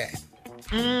airbag at?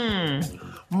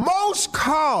 Most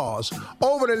cars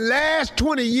over the last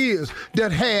 20 years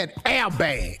that had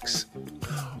airbags.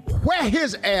 Where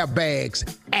his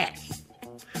airbags at?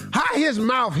 How his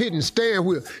mouth hitting steering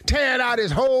wheel, tearing out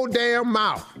his whole damn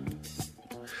mouth.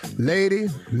 Lady,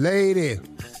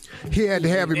 he had to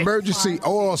have emergency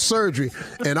oral surgery,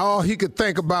 and all he could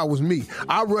think about was me.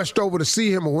 I rushed over to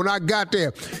see him, and when I got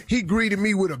there, he greeted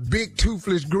me with a big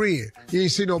toothless grin. You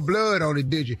ain't see no blood on it,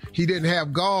 did you? He didn't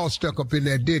have gauze stuck up in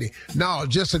there, did he? No,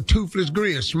 just a toothless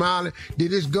grin, smiling.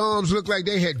 Did his gums look like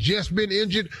they had just been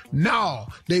injured? No,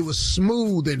 they were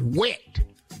smooth and wet.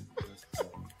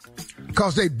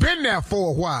 Because they've been there for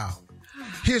a while.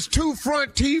 His 2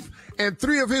 front teeth and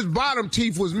 3 of his bottom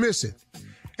teeth was missing.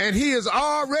 And he is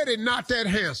already not that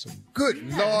handsome. Good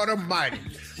Lord Almighty.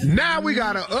 Now we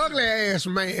got an ugly ass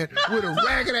man with a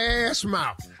ragged ass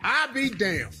mouth. I be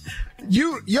damned.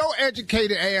 Your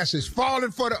educated ass is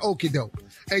falling for the okie doke.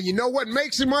 And you know what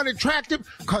makes him unattractive?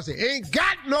 Because he ain't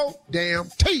got no damn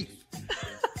teeth.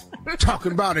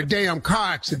 Talking about a damn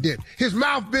car accident. His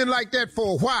mouth been like that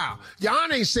for a while. Your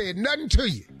aunt ain't said nothing to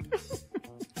you.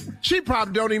 She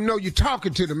probably don't even know you're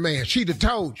talking to the man. She'd have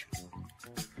told you.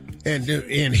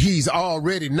 And he's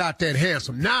already not that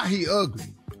handsome. Now he ugly.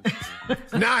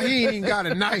 Now he ain't even got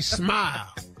a nice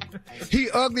smile. He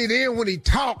ugly then when he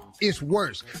talk, it's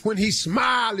worse. When he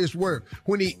smile, it's worse.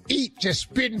 When he eat, just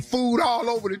spitting food all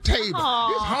over the table.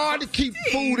 Aww, it's hard to keep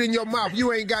food in your mouth.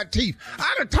 You ain't got teeth.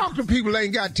 I done talked to people that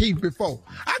ain't got teeth before.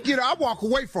 I walk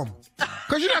away from them.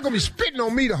 Because you're not going to be spitting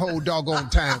on me the whole doggone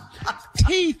time.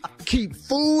 Teeth keep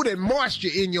food and moisture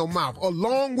in your mouth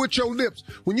along with your lips.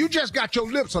 When you just got your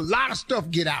lips, a lot of stuff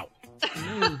get out.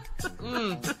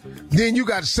 Then you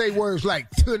got to say words like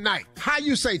tonight. How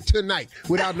you say tonight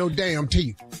without no damn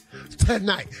teeth?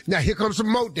 Tonight. Now here comes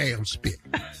some more damn spit.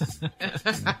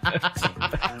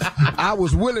 I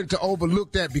was willing to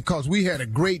overlook that because we had a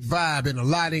great vibe and a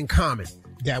lot in common.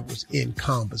 That was in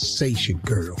conversation,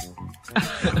 girl.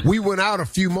 We went out a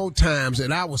few more times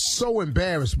and I was so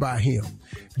embarrassed by him.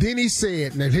 Then he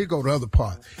said, now here go the other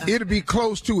part. It'll be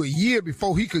close to a year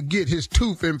before he could get his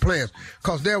tooth implants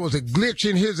because there was a glitch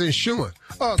in his insurance.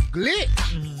 A glitch?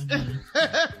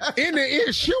 In the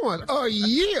insurance? A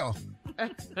year?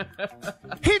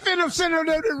 He finna send him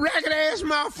to the ragged ass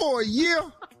mouth for a year?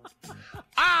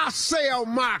 I'll sell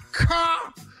my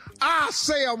car. I'll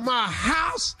sell my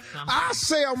house. I'll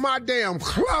sell my damn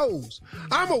clothes.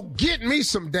 I'm gonna get me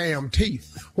some damn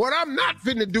teeth. What I'm not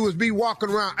finna do is be walking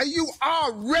around. You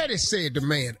already said the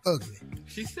man ugly.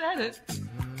 She said it.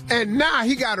 And now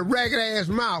he got a ragged ass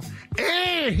mouth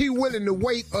and he willing to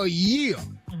wait a year.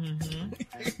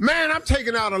 Mm-hmm. Man, I'm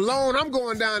taking out a loan. I'm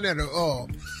going down there to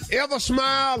Ever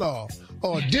Smile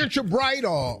or Denture Bright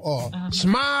or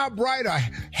Smile Bright or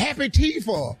Happy Teeth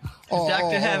or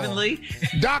Dr. Heavenly.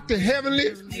 Dr.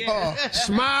 Heavenly.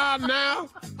 Smile Now.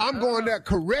 I'm going there.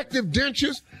 Corrective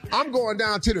Dentures. I'm going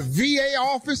down to the VA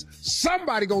office.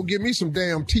 Somebody gonna give me some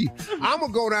damn teeth. I'm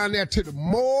gonna go down there to the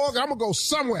morgue. I'm gonna go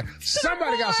somewhere.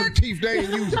 Somebody got some teeth they ain't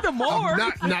using. The morgue.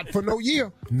 Not for no year.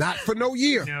 Not for no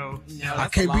year. No. I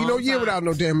can't be no year without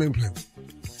no damn implant.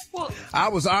 Well, I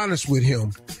was honest with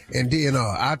him, and then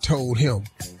I told him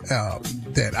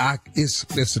that it's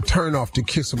a turnoff to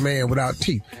kiss a man without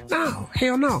teeth. No,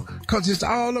 hell no, because it's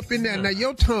all up in there. Now,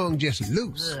 your tongue just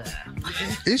loose.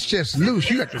 It's just loose.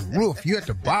 You at the roof. You at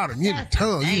the bottom. You in the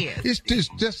tongue. It's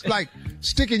just like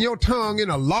sticking your tongue in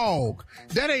a log.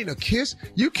 That ain't a kiss.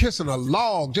 You kissing a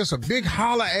log, just a big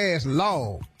holler-ass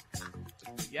log.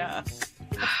 Yeah.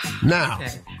 Now,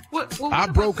 I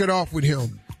broke it off with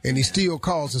him. And he still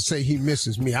calls to say he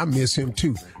misses me. I miss him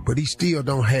too, but he still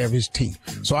don't have his teeth.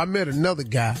 So I met another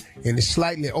guy, and he's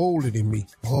slightly older than me.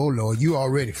 Oh, Lord, you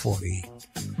already 40.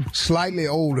 Slightly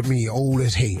older than me, old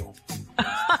as hell.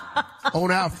 On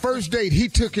our first date, he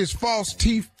took his false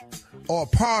teeth or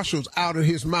partials out of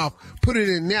his mouth, put it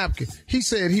in a napkin. He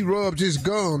said he rubs his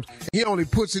gums, and he only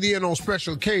puts it in on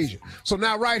special occasion. So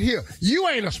now right here, you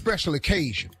ain't a special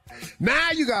occasion.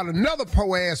 Now you got another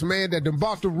po-ass man that done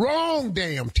bought the wrong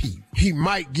damn teeth. He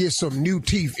might get some new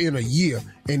teeth in a year,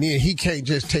 and then he can't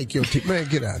just take your teeth. Man,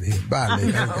 get out of here. Bye, lady.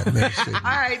 I got nothing to say. All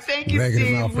right, thank you,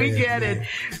 Steve. We get it.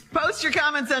 Post your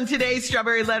comments on today's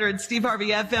Strawberry Letter at Steve Harvey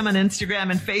FM on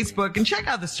Instagram and Facebook, and check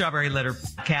out the Strawberry Letter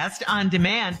podcast on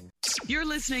demand. You're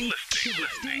listening to the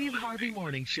Steve Harvey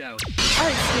Morning Show. All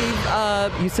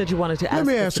right, Steve, you said you wanted to ask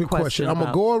Let me ask you a question. I'm going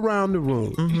to go around the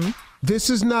room. Mm-hmm.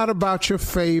 This is not about your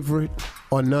favorite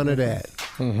or none of that.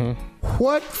 Mm-hmm.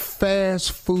 What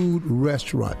fast food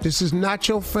restaurant, this is not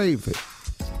your favorite,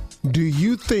 do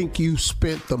you think you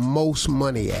spent the most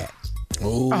money at?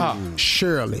 Oh,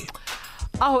 Shirley.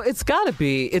 Oh, it's got to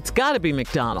be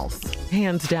McDonald's,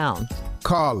 hands down.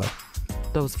 Carla.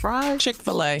 Those fries?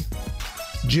 Chick-fil-A.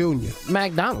 Junior.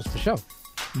 McDonald's, for sure.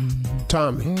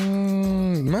 Tommy.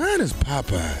 Mine is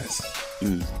Popeyes.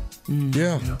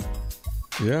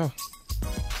 Yeah.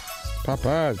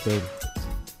 Popeyes, baby.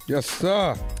 Yes,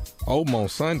 sir. Open on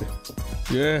Sunday.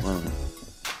 Yeah.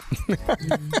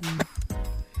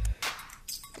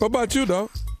 What about you, though?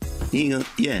 Yeah.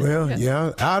 Well,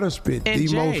 yeah, I'd have spent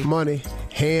the most money,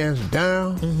 hands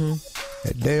down,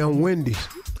 at damn Wendy's.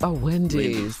 Oh,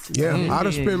 Wendy's. Yeah, I'd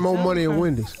have spent more money at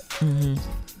Wendy's. Mm-hmm.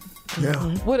 Yeah.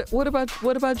 What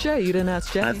about Jay? You didn't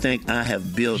ask Jay. I think I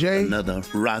have built another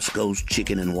Roscoe's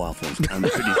Chicken and Waffles. I'm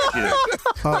pretty sure.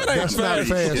 That's not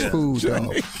fast food,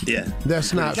 dog. Yeah.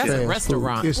 That's not fast a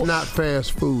restaurant. food. It's not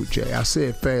fast food, Jay. I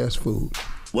said fast food.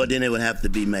 Well, then it would have to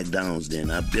be McDonald's then.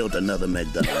 I built another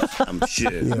McDonald's. I'm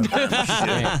sure.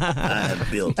 I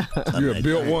have built a You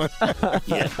built one?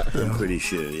 Yeah, I'm pretty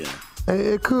sure, yeah.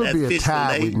 It could That be a fish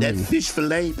tie fillet, with me. that fish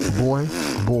fillet.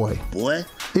 Boy.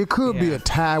 It could be Yeah. a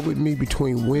tie with me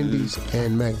between Wendy's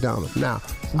and McDonald's. Now,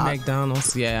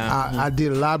 McDonald's, I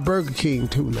did a lot of Burger King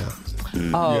too now.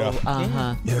 Oh,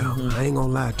 uh-huh. Yeah, I ain't gonna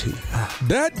lie to you.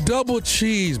 That double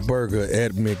cheeseburger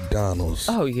at McDonald's.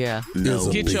 Oh, yeah. is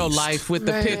a Get your beast. life with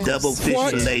the Man. pickles. Double fish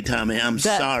fillet, Tommy. I'm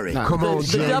sorry. Come on,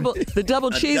 Jay. The double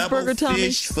A cheeseburger, double Tommy.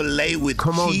 fish fillet with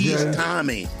Come on, cheese, Jay.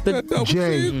 Tommy. That double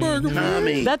Jay. cheeseburger, man.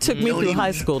 Tommy. That took me Don't through even-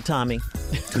 high school, Tommy.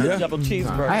 Yeah. Double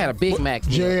cheeseburger. I had a Big Mac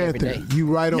Jay every day. Anthony, you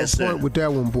right on Yes, sir. point with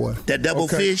that one, boy. That double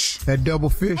fish. That double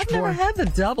fish, I've boy. never had the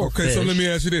double Okay, fish. so let me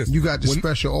ask you this. You got the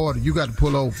special order. You got to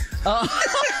pull over.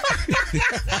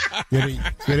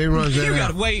 They runs that You out.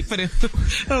 gotta wait for them.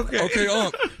 Okay,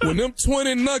 when them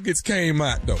 20 nuggets came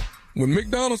out, though, when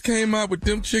McDonald's came out with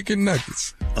them chicken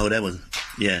nuggets, Oh, that was,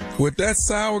 yeah. with that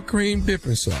sour cream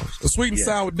dipping sauce, a sweet and Yeah.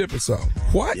 sour dipping sauce.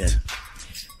 What? Yeah.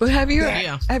 But have you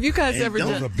Yeah. guys And ever don't-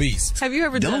 That was done? a beast. Have you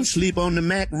ever Don't done? sleep on the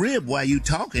Mac rib while you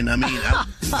talking. I mean,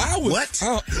 I was,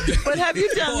 what? But have you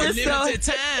done For a this though? limited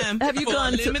time. Have you For a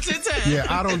gone to- limited time? Yeah,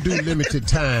 I don't do limited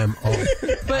time.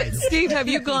 But Steve, have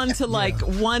you gone to like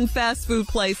one fast food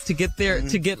place to get there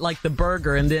to get like the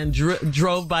burger, and then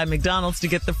drove by McDonald's to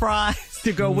get the fries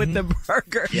to go with the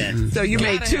burger? Yeah. So you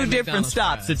made Gotta two have different McDonald's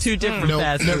stops fries. at two different No,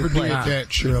 fast never food did places.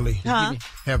 that, Shirley. Huh?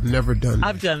 Have never done that.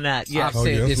 I've done that. Yeah. I've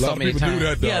said this a so lot of many people do times.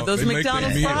 that, dog. Yeah, those They make that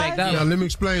McDonald's meal. fries? Now let me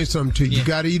explain something to you. You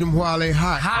got to eat them while they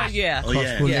hot. Hot. Yeah. Oh,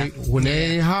 yeah. When, Yeah. when they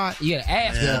ain't hot, You gotta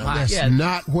ask for them hot. that's Yeah.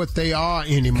 not what they are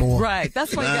anymore. Right.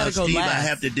 That's why you gotta go Steve, last. I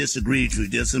have to disagree with you.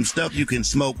 There's some stuff you can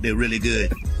smoke. They're really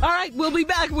good. All right, we'll be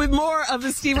back with more of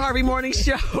the Steve Harvey Morning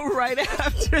Show right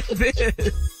after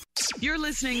this. You're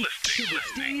listening to the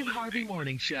Steve Harvey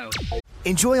Morning Show.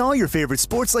 Enjoy all your favorite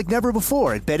sports like never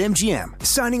before at BetMGM.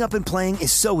 Signing up and playing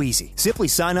is so easy. Simply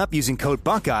sign up using code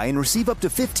Buckeye and receive up to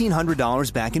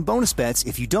 $1,500 back in bonus bets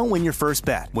if you don't win your first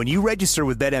bet. When you register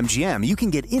with BetMGM, you can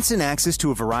get instant access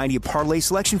to a variety of parlay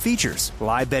selection features,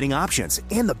 live betting options,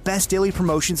 and the best daily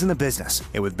promotions in the business.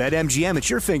 And with BetMGM at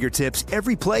your fingertips,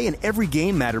 every play and every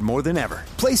game matter more than ever.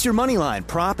 Place your moneyline,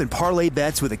 prop, and parlay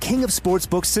bets with the king of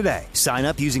sportsbooks today. Sign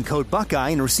up using code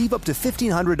Buckeye and receive up to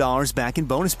 $1,500 back in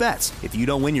bonus bets if you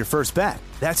don't win your first bet.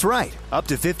 That's right, up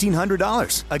to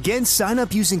 $1,500. Again, sign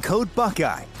up using code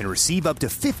Buckeye and receive up to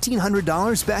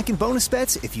 $1,500 back in bonus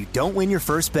bets if you don't win your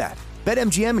first bet.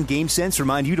 BetMGM and GameSense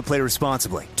remind you to play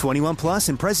responsibly. 21 plus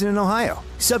and present in Ohio.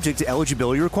 Subject to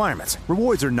eligibility requirements.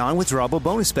 Rewards are non-withdrawable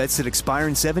bonus bets that expire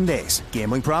in 7 days.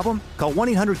 Gambling problem? Call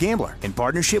 1-800-GAMBLER in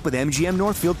partnership with MGM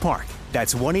Northfield Park.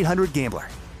 That's 1-800-GAMBLER.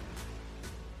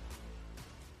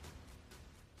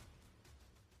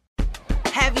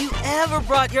 Have you ever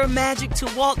brought your magic to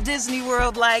Walt Disney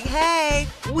World like, hey,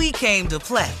 we came to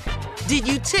play? Did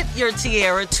you tip your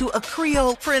tiara to a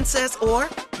Creole princess or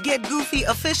get goofy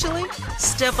officially?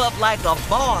 Step up like a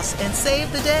boss and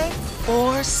save the day?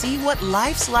 Or see what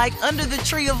life's like under the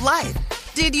tree of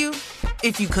life? Did you?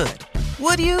 If you could.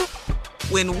 Would you?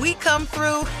 When we come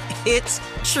through, it's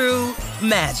true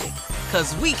magic.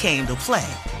 'Cause we came to play.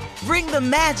 Bring the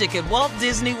magic at Walt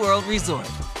Disney World Resort.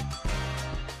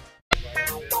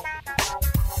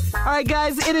 All right,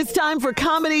 guys, it is time for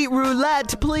Comedy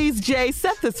Roulette. Please, Jay,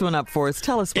 set this one up for us.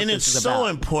 Tell us what And this it's is so about.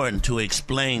 important to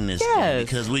explain this Yes. thing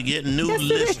because we get new Yes, it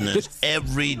listeners is.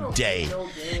 every day.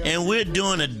 And we're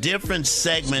doing a different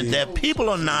segment that people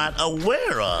are not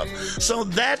aware of. So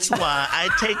that's why I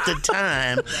take the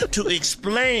time to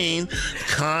explain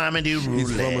Comedy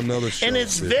Roulette. another show, And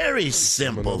it's Sid. very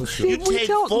simple. You We take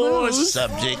don't 4 lose.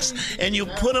 subjects and you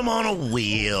put them on a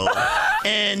wheel.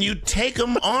 And you take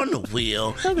them on the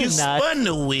wheel. No, they're You not. spun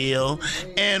the wheel.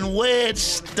 And where it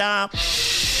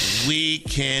stops, we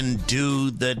can do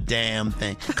the damn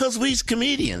thing. Because we's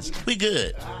comedians. We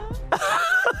good.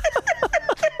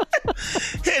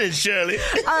 Hit it, Shirley.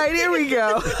 All right, here we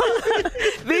go.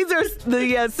 These are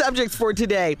the subjects for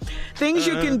today. Things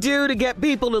you can do to get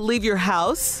people to leave your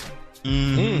house. Oh,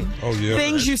 yeah.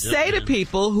 Things you That's say to different.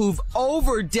 people who've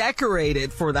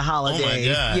over-decorated for the Oh, holidays.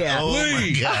 my God. Yeah. Oh, my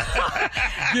Please. God.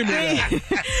 Give me that.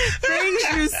 Things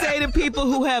you say to people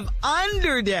who have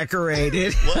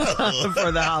under-decorated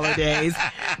for the holidays.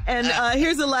 And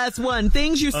here's the last one.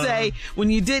 Things you say when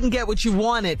you didn't get what you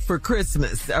wanted for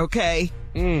Christmas, okay?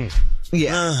 Yeah.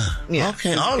 Yeah.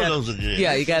 Okay, You all gotta- of those are good.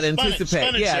 Yeah, you got to Spun it, anticipate.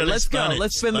 spun it, Yeah, Shirley, let's go. spun it,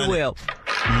 Let's spin the spun it. wheel.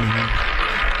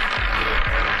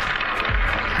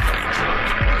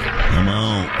 Come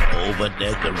on, over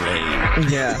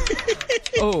decorate. Yeah.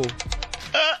 Oh.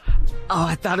 Oh,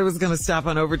 I thought it was going to stop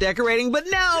on over-decorating, but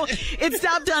no, it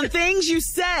stopped on things you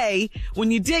say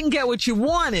when you didn't get what you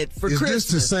wanted for Christmas.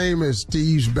 Is this the same as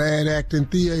Steve's bad acting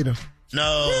theater?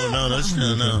 No, not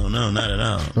at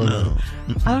all. No.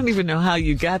 I don't even know how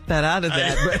you got that out of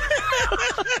that.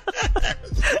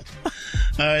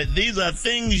 But all right, these are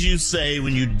things you say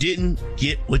when you didn't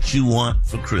get what you want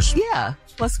for Christmas. Yeah,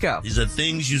 let's go. These are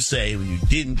things you say when you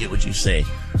didn't get what you say.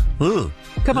 Ooh,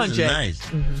 come on, Jay. Nice.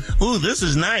 Mm-hmm. Ooh, this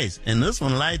is nice, and this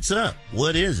one lights up.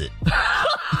 What is it?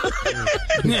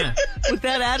 Yeah. With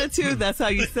that attitude, that's how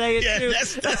you say it, too?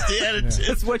 That's the attitude.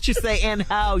 That's what you say and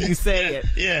how you say it.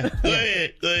 Yeah, go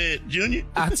ahead, Junior.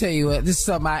 I'll tell you what, this is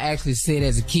something I actually said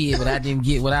as a kid, but I didn't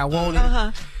get what I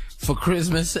wanted for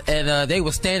Christmas. And they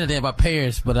were standing there, my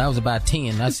parents, but I was about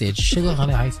 10. I said, sugar,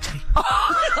 honey, iced tea.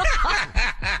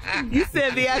 You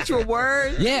said the actual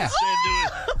word? Yeah.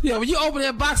 Yeah, when you open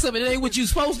that box up and it ain't what you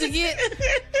supposed to get.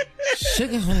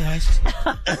 Sugar, honey, iced tea.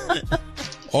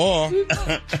 Or,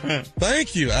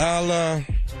 thank you. I'll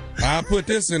put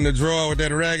this in the drawer with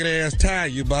that ragged ass tie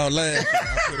you bought last year.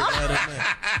 I'll put it right in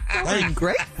there. I'm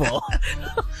grateful.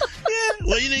 Yeah,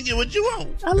 well, you didn't get what you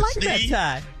want. I like that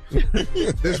tie.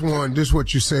 This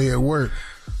what you say at work.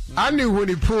 I knew when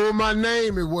he pulled my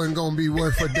name, it wasn't going to be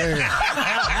worth a damn.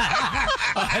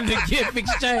 And the gift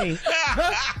exchange.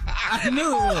 I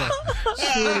knew it was.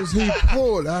 As soon as he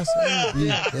pulled, I said,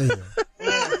 damn.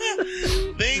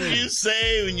 Things you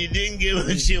say when you didn't get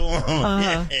what you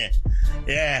want.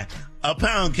 Yeah. A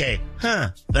pound cake. Huh.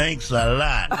 Thanks a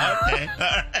lot. Okay. All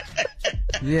right.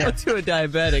 Yeah. To a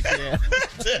diabetic, yeah.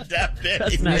 To a diabetic.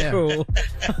 That's not cool.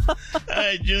 All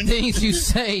right, Junior. Things you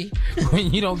say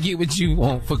when you don't get what you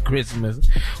want for Christmas.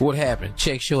 What happened?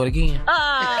 Check short again.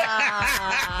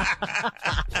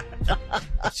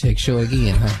 Check short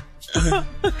again, huh?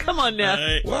 Come on now.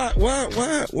 Right.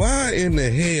 Why in the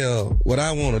hell would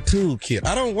I want a toolkit?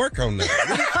 I don't work on that.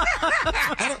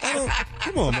 I don't.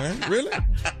 Come on, man. Really?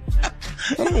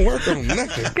 I don't work on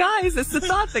nothing. Guys, it's the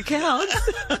thought that counts.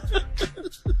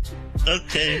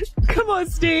 Okay. Come on,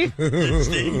 Steve.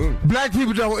 Black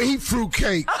people don't eat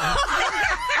fruitcake.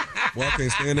 Well, I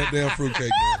can't stand that damn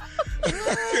fruitcake,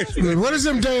 man. What is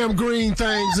them damn green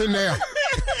things in there?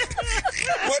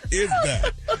 What is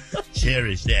that?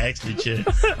 Cherries. They're actually cherries.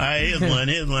 All right,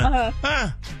 here's one.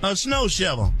 A snow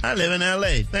shovel. I live in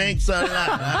L.A. Thanks a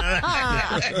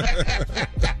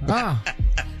lot.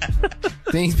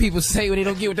 Things people say when they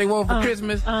don't get what they want for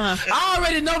Christmas. I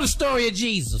already know the story of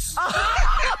Jesus.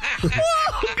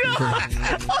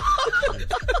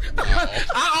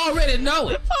 I already know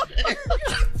it.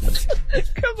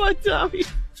 Come on, Tommy.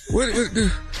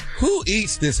 Who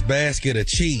eats this basket of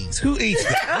cheese? Who eats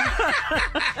that?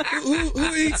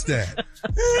 who eats that?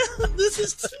 This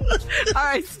is too much. All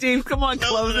right, Steve, come on,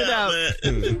 close it out.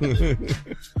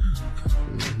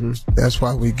 That's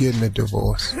why we're getting a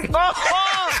divorce.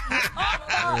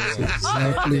 That's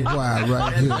exactly why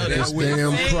right here. This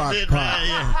damn crock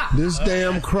pot. This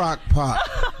damn crock pot.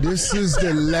 This is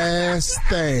the last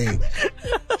thing.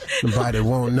 Nobody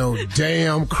won't know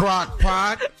damn crock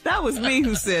pot. That was me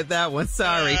who said that one.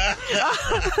 Sorry.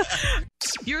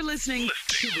 You're listening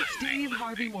to the Steve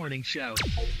Harvey Morning Show.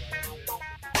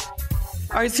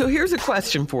 All right, so here's a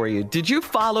question for you. Did you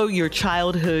follow your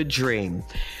childhood dream?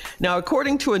 Now,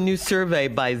 according to a new survey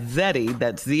by Zety,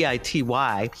 that's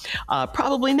Z-I-T-Y,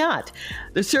 probably not.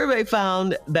 The survey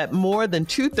found that more than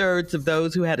 2/3 of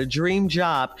those who had a dream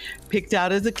job picked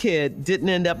out as a kid didn't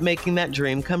end up making that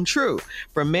dream come true.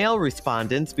 For male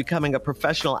respondents, becoming a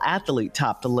professional athlete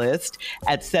topped the list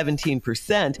at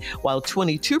 17%, while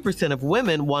 22% of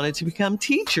women wanted to become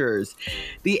teachers.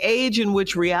 The age in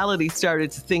which reality started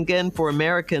to sink in for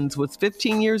Americans was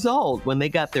 15 years old when they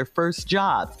got their first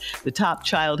jobs. The top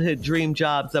childhood dream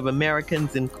jobs of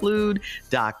Americans include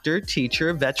doctor,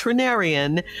 teacher,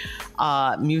 veterinarian,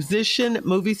 musician,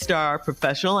 movie star,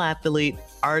 professional athlete,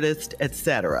 artist,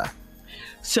 etc.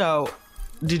 So,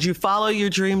 did you follow your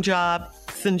dream job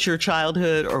since your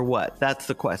childhood or what? That's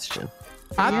the question.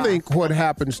 I think what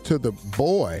happens to the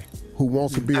boy who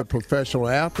wants to be a professional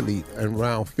athlete and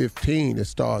around 15 and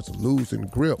starts losing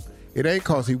grip, it ain't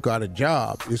because he got a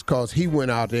job. It's because he went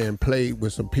out there and played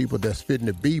with some people that's fitting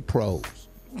to be pros.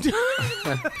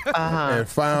 And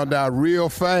found out real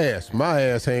fast, my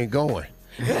ass ain't going.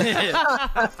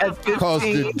 Because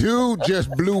the dude just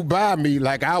blew by me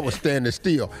like I was standing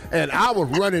still. And I was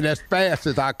running as fast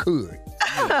as I could.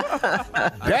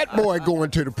 That boy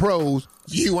going to the pros,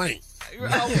 you ain't.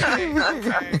 Okay.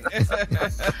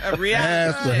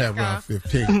 Has to have around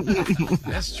 15.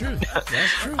 That's true.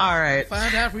 That's true. All right.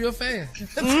 Find out real fast.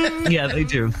 Yeah, they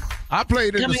do. I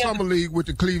played in the summer league with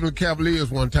the Cleveland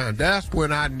Cavaliers one time. That's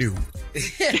when I knew.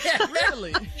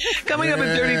 Really? Coming up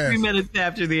in 33 minutes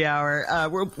after the hour,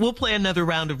 we'll play another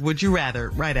round of Would You Rather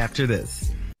right after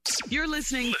this. You're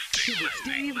listening to the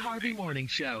Steve Harvey Morning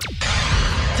Show.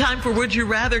 Time for Would You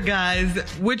Rather,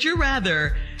 guys. Would you have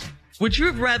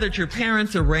rathered your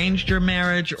parents arranged your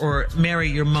marriage or marry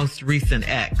your most recent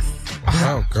ex?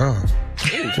 Oh, God.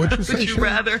 What you say, Would you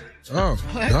rather? Oh,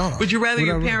 God. Would you rather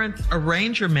your parents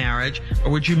arrange your marriage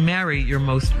or would you marry your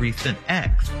most recent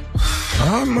ex?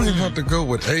 I might have to go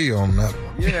with A on that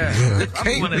one. Yeah. It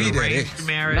can't be that ex.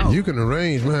 Marriage. No. You can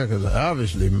arrange mine because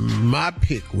obviously my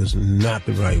pick was not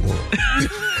the right one.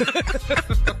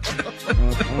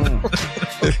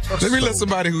 Let me let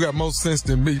somebody who got more sense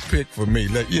than me pick for me.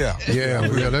 Yeah,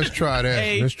 let's try that.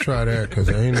 Hey. Let's try that because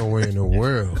there ain't no way in the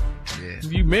world. Yeah.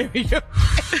 You marry your...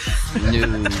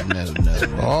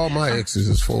 No. All my exes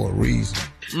is for a reason.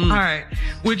 All right.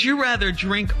 Would you rather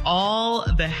drink all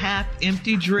the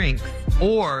half-empty drinks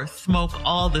or smoke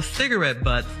all the cigarette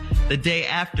butts the day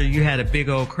after you had a big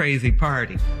old crazy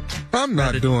party? I'm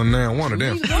not doing now one of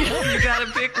them. You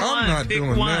gotta pick one. I'm not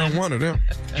doing now one of them.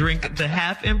 Drink the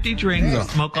half-empty drinks or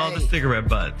smoke all the cigarette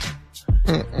butts.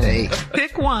 Hey.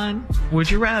 Pick one.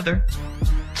 Would you rather?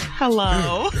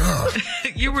 Hello.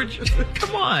 You were,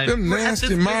 come on. Them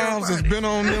nasty mouths has been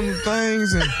on them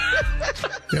things. And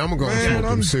yeah, I'm going to smoke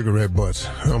them cigarette butts.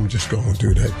 I'm just going to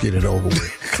do that, get it over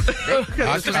with.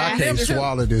 I can't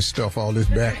swallow this stuff, all this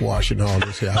backwash and all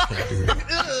this here. I can't do it.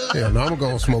 Yeah, no, I'm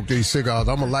going to smoke these cigars.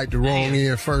 I'm going to light the wrong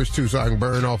end first, too, so I can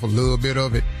burn off a little bit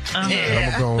of it.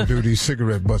 And I'm going to do these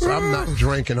cigarette butts. I'm not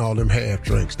drinking all them half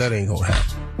drinks. That ain't going to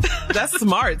happen. That's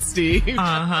smart, Steve.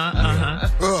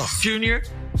 Junior?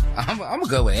 I'm gonna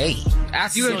go with A.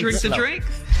 You gonna drink the drinks?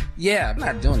 Yeah, I'm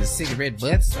not doing the cigarette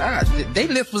butts. They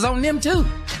lips was on them too.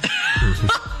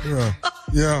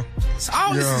 Yeah.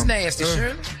 All this is nasty,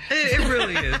 Shirley. It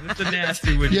really is. It's a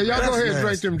nasty one. Yeah, y'all go ahead and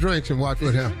drink them drinks and watch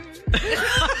what happens.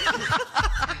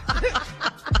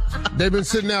 They've been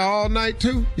sitting there all night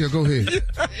too? Yeah, go ahead.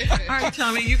 All right,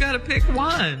 Tommy, you gotta pick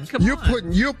one.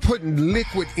 You're putting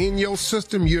liquid in your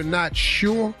system. You're not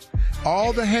sure.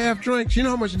 All the half drinks. You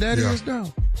know how much that is,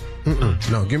 though?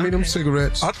 No, give me them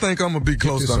cigarettes. I think I'm gonna be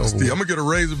close to Steve. I'm gonna get a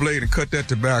razor blade and cut that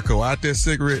tobacco out that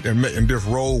cigarette and just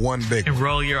roll one big. And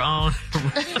roll your own.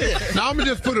 Now I'm gonna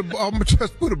just put a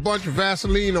bunch of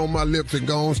Vaseline on my lips and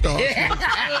go on start.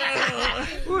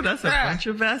 Ooh, that's a bunch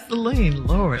of Vaseline,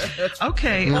 Lord.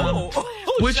 Okay.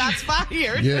 Shots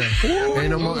fired. Yeah.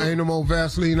 Ain't no more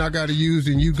Vaseline I gotta use,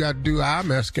 and you gotta do eye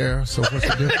mascara. So what's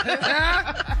the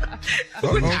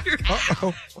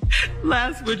difference?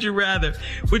 Last, would you rather?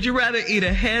 Would you rather eat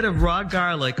a head of raw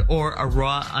garlic or a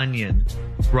raw onion?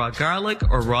 Raw garlic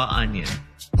or raw onion?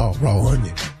 Oh, raw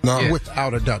onion. No,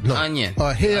 without a doubt. No. Onion.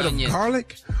 A head of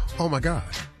garlic? Oh, my God.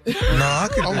 No, I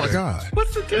could. Oh, my God.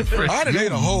 What's the difference? I done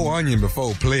ate a whole onion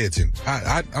before pledging.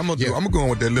 I'm gonna go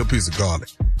with that little piece of garlic.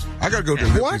 I gotta go with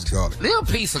that little piece of garlic. Little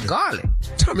piece of garlic?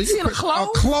 Tommy, you put a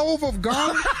clove of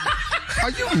garlic?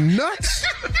 Are you nuts?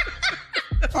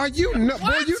 Are you nuts?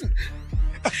 Boy, you...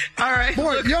 All right,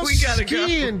 boy, look, your we gotta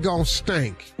skin gonna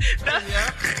stink.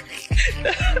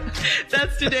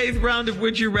 That's today's round of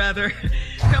Would You Rather.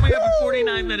 Coming up in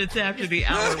 49 minutes after the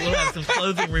hour, we'll have some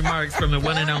closing remarks from the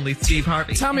one and only Steve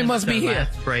Harvey. Tommy must be here.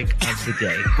 Last break of the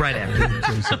day, right after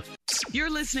this. You're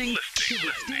listening to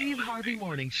the Steve Harvey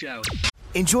Morning Show.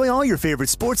 Enjoy all your favorite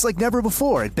sports like never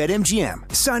before at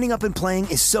BetMGM. Signing up and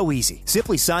playing is so easy.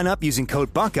 Simply sign up using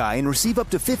code Buckeye and receive up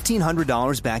to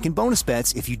 $1,500 back in bonus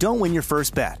bets if you don't win your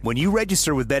first bet. When you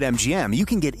register with BetMGM, you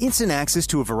can get instant access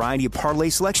to a variety of parlay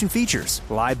selection features,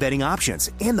 live betting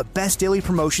options, and the best daily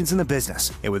promotions in the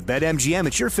business. And with BetMGM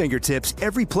at your fingertips,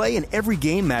 every play and every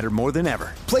game matter more than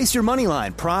ever. Place your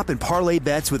moneyline, prop, and parlay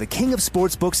bets with the king of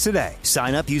sportsbooks today.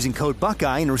 Sign up using code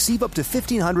Buckeye and receive up to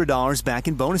 $1,500 back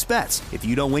in bonus bets if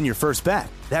you don't win your first bet.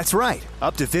 That's right,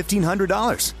 up to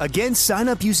 $1,500. Again, sign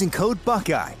up using code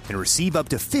Buckeye and receive up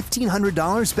to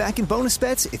 $1,500 back in bonus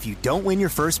bets if you don't win your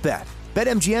first bet.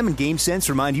 BetMGM and GameSense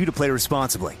remind you to play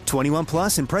responsibly. 21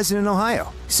 plus and present in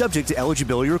Ohio. Subject to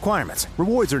eligibility requirements.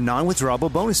 Rewards are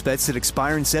non-withdrawable bonus bets that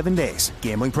expire in 7 days.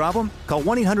 Gambling problem? Call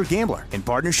 1-800-GAMBLER in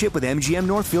partnership with MGM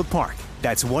Northfield Park.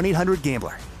 That's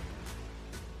 1-800-GAMBLER.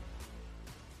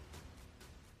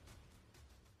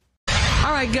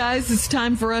 All right, guys, it's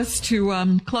time for us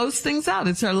to close things out.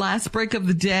 It's our last break of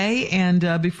the day.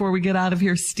 And before we get out of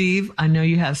here, Steve, I know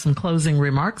you have some closing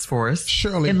remarks for us.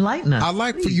 Shirley, enlighten us. I'd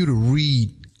like for you to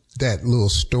read that little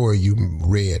story you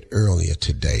read earlier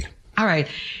today. All right.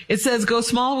 It says, go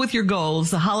small with your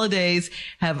goals. The holidays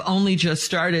have only just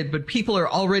started, but people are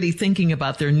already thinking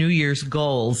about their New Year's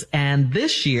goals. And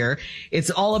this year, it's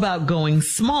all about going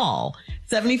small.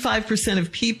 75%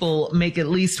 of people make at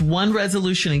least one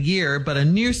resolution a year, but a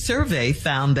new survey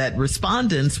found that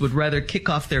respondents would rather kick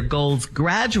off their goals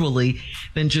gradually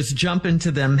than just jump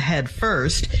into them head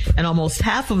first. And almost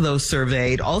half of those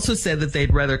surveyed also said that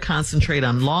they'd rather concentrate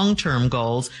on long-term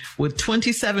goals, with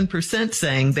 27%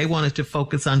 saying they wanted to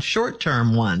focus on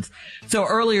short-term ones. So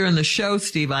earlier in the show,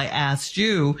 Steve, I asked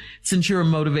you, since you're a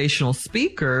motivational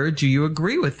speaker, do you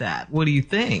agree with that? What do you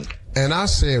think? And I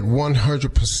said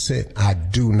 100% I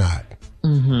do not.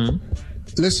 Mm-hmm.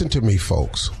 Listen to me,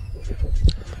 folks.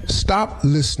 Stop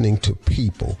listening to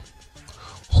people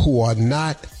who are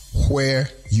not where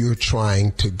you're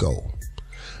trying to go.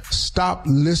 Stop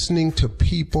listening to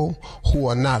people who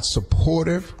are not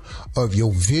supportive of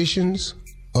your visions,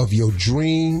 of your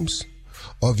dreams,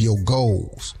 of your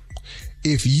goals.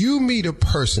 If you meet a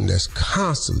person that's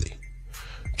constantly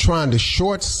trying to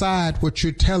short side what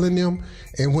you're telling them,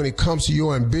 and when it comes to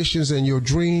your ambitions and your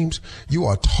dreams, you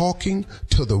are talking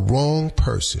to the wrong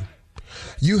person.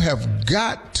 You have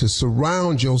got to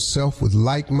surround yourself with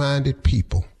like-minded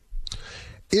people.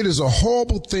 It is a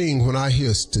horrible thing when I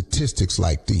hear statistics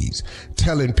like these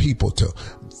telling people to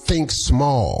think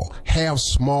small, have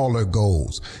smaller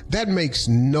goals. That makes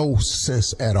no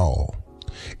sense at all.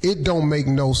 It don't make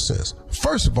no sense.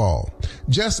 First of all,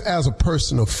 just as a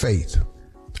person of faith,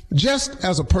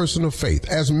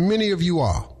 as many of you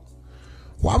are,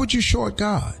 why would you short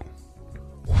God?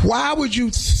 Why would you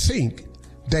think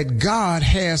that God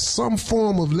has some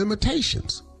form of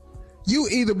limitations? You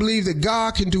either believe that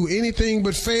God can do anything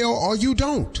but fail, or you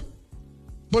don't.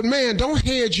 But man, don't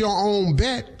hedge your own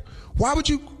bet. Why would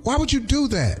you do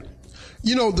that?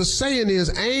 You know, the saying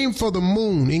is, aim for the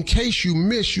moon. In case you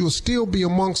miss, you'll still be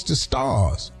amongst the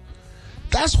stars.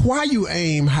 That's why you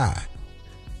aim high.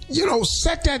 You know,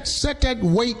 set that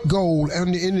weight goal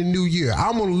in the new year.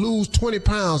 I'm going to lose 20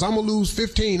 pounds. I'm going to lose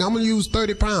 15. I'm going to lose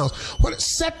 30 pounds.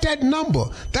 Set that number.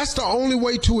 That's the only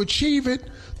way to achieve it.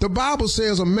 The Bible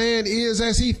says a man is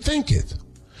as he thinketh.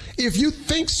 If you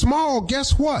think small,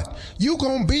 guess what? You're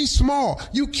going to be small.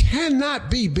 You cannot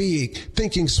be big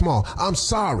thinking small. I'm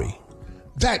sorry.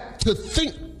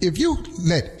 If you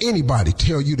let anybody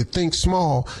tell you to think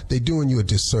small, they're doing you a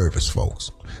disservice,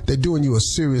 folks. They're doing you a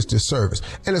serious disservice.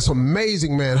 And it's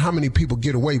amazing, man, how many people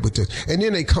get away with this. And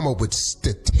then they come up with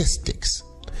statistics.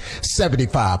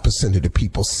 75% of the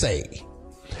people say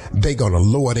they're going to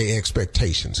lower their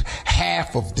expectations.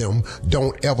 Half of them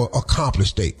don't ever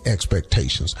accomplish their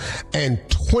expectations. And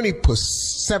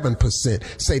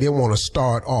 27% say they want to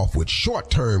start off with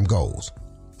short-term goals.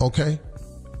 Okay?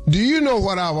 Do you know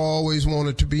what I've always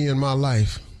wanted to be in my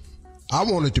life? I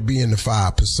wanted to be in the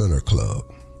 5%er club,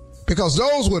 because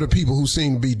those were the people who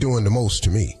seemed to be doing the most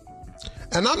to me.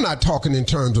 And I'm not talking in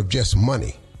terms of just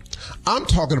money. I'm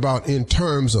talking about in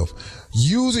terms of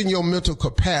using your mental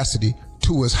capacity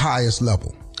to its highest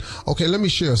level. Okay, let me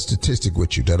share a statistic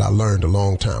with you that I learned a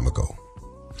long time ago.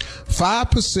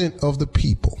 5% of the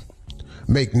people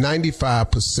make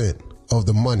 95% of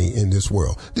the money in this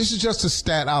world. This is just a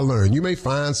stat I learned. You may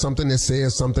find something that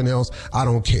says something else. I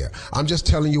don't care. I'm just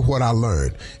telling you what I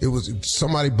learned. It was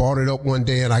somebody brought it up one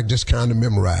day and I just kind of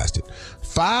memorized it.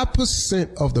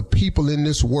 5% of the people in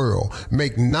this world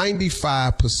make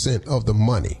 95% of the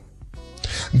money.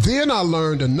 Then I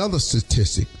learned another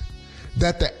statistic,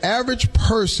 that the average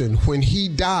person, when he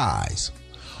dies,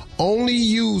 only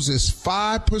uses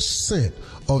 5%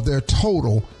 of their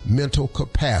total mental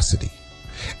capacity.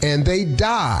 And they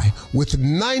die with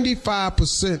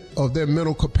 95% of their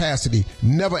mental capacity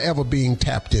never ever being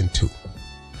tapped into.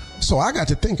 So I got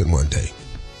to thinking one day.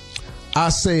 I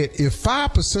said, if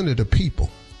 5% of the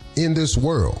people in this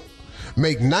world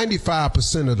make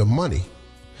 95% of the money,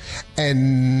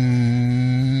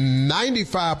 and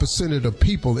 95% of the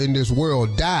people in this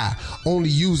world die only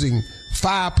using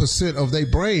 5% of their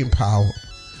brain power,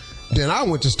 then I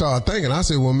went to start thinking. I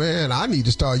said, well, man, I need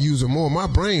to start using more of my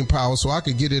brain power so I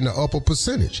can get in the upper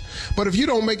percentage. But if you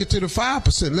don't make it to the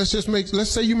 5%,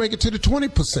 let's say you make it to the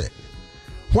 20%.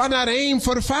 Why not aim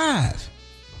for the 5?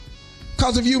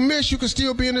 Because if you miss, you can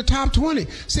still be in the top 20.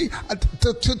 See,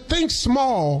 to think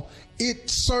small, it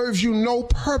serves you no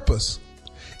purpose.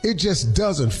 It just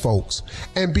doesn't, folks.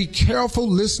 And be careful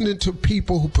listening to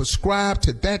people who prescribe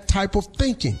to that type of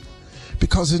thinking,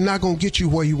 because it's not going to get you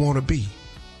where you want to be.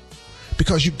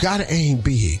 Because you got to aim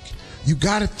big. You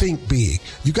got to think big.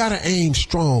 You got to aim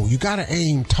strong. You got to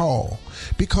aim tall,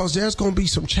 because there's going to be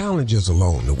some challenges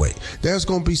along the way. There's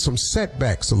going to be some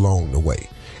setbacks along the way.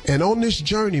 And on this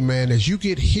journey, man, as you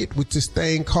get hit with this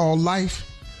thing called life,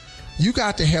 you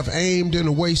got to have aimed in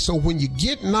a way so when you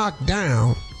get knocked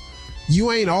down,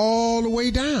 you ain't all the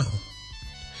way down.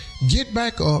 Get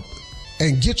back up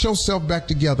and get yourself back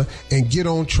together and get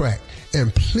on track.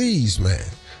 And please, man,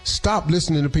 stop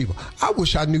listening to people. I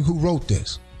wish I knew who wrote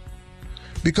this,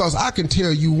 because I can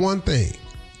tell you one thing.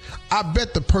 I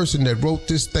bet the person that wrote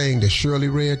this thing that Shirley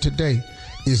read today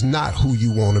is not who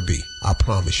you want to be. I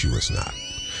promise you it's not.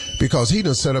 Because he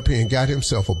done set up here and got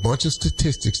himself a bunch of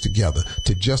statistics together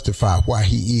to justify why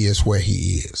he is where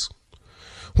he is.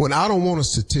 When I don't want a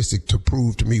statistic to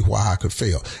prove to me why I could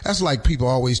fail. That's like people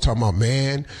always talking about,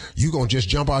 man, you gonna just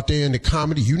jump out there in the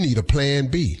comedy, you need a plan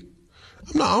B.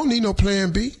 No, I don't need no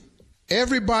plan B.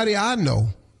 Everybody I know,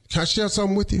 can I share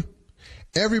something with you?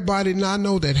 Everybody I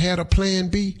know that had a plan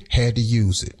B had to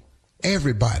use it.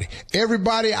 Everybody.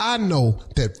 Everybody I know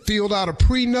that filled out a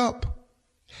prenup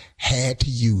had to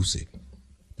use it.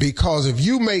 Because if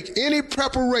you make any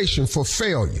preparation for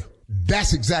failure,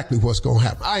 that's exactly what's going to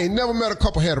happen. I ain't never met a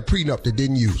couple had a prenup that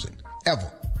didn't use it.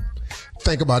 Ever.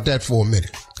 Think about that for a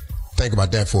minute. Think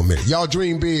about that for a minute. Y'all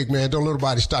dream big, man. Don't let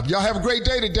nobody stop. Y'all have a great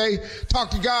day today. Talk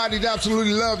to God. He'd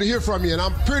absolutely love to hear from you. And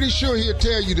I'm pretty sure he'll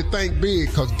tell you to think big,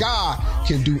 because God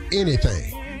can do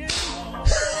anything.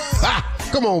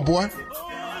 Come on, boy.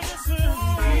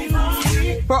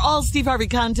 For all Steve Harvey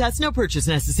contests, no purchase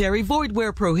necessary, void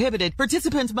where prohibited.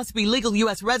 Participants must be legal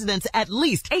U.S. residents at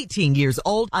least 18 years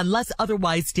old unless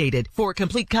otherwise stated. For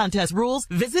complete contest rules,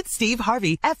 visit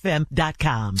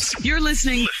SteveHarveyFM.com. You're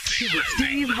listening to the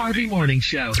Steve Harvey Morning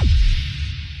Show.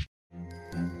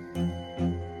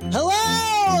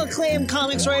 Hello, acclaimed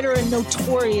comics writer and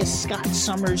notorious Scott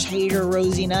Summers hater,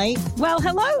 Rosie Knight. Well,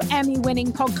 hello,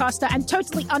 Emmy-winning podcaster and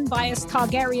totally unbiased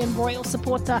Targaryen royal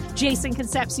supporter, Jason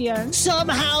Concepcion.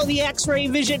 Somehow the X-Ray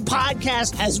Vision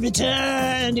podcast has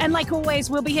returned. And like always,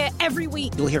 we'll be here every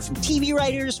week. You'll hear from TV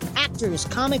writers, actors,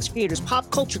 comics creators,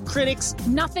 pop culture critics.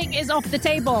 Nothing is off the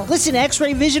table. Listen to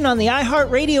X-Ray Vision on the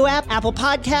iHeartRadio app, Apple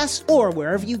Podcasts, or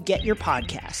wherever you get your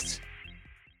podcasts.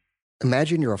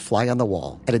 Imagine you're a fly on the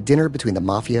wall at a dinner between the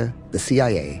Mafia, the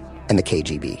CIA, and the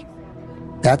KGB.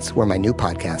 That's where my new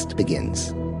podcast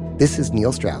begins. This is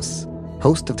Neil Strauss,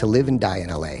 host of To Live and Die in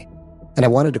LA, and I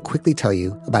wanted to quickly tell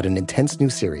you about an intense new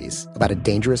series about a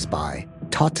dangerous spy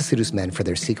taught to seduce men for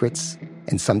their secrets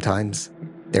and sometimes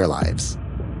their lives.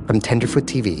 From Tenderfoot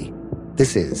TV,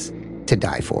 this is To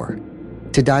Die For.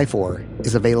 To Die For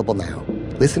is available now.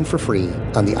 Listen for free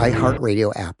on the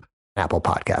iHeartRadio app, Apple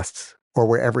Podcasts, or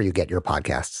wherever you get your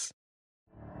podcasts.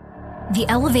 The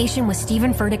Elevation with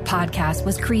Stephen Furtick podcast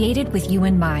was created with you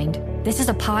in mind. This is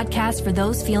a podcast for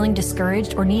those feeling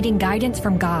discouraged or needing guidance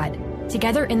from God.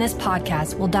 Together in this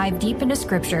podcast, we'll dive deep into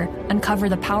Scripture, uncover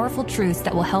the powerful truths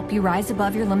that will help you rise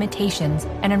above your limitations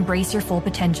and embrace your full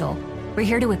potential. We're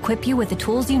here to equip you with the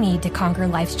tools you need to conquer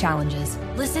life's challenges.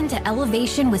 Listen to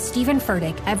Elevation with Stephen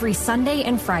Furtick every Sunday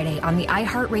and Friday on the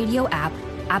iHeartRadio app,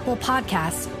 Apple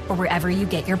Podcasts, or wherever you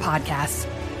get your podcasts.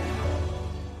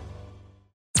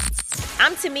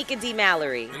 I'm Tamika D.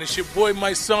 Mallory. And it's your boy,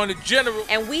 my son, the General.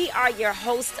 And we are your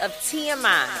hosts of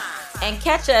TMI. And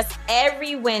catch us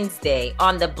every Wednesday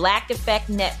on the Black Effect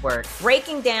Network,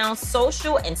 breaking down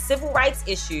social and civil rights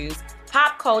issues,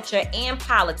 pop culture, and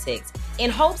politics, in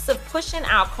hopes of pushing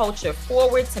our culture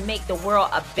forward to make the world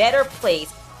a better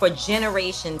place for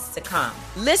generations to come.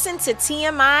 Listen to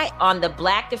TMI on the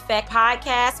Black Effect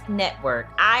Podcast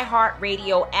Network,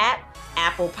 iHeartRadio app,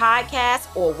 Apple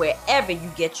Podcasts, or wherever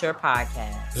you get your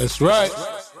podcasts. That's right.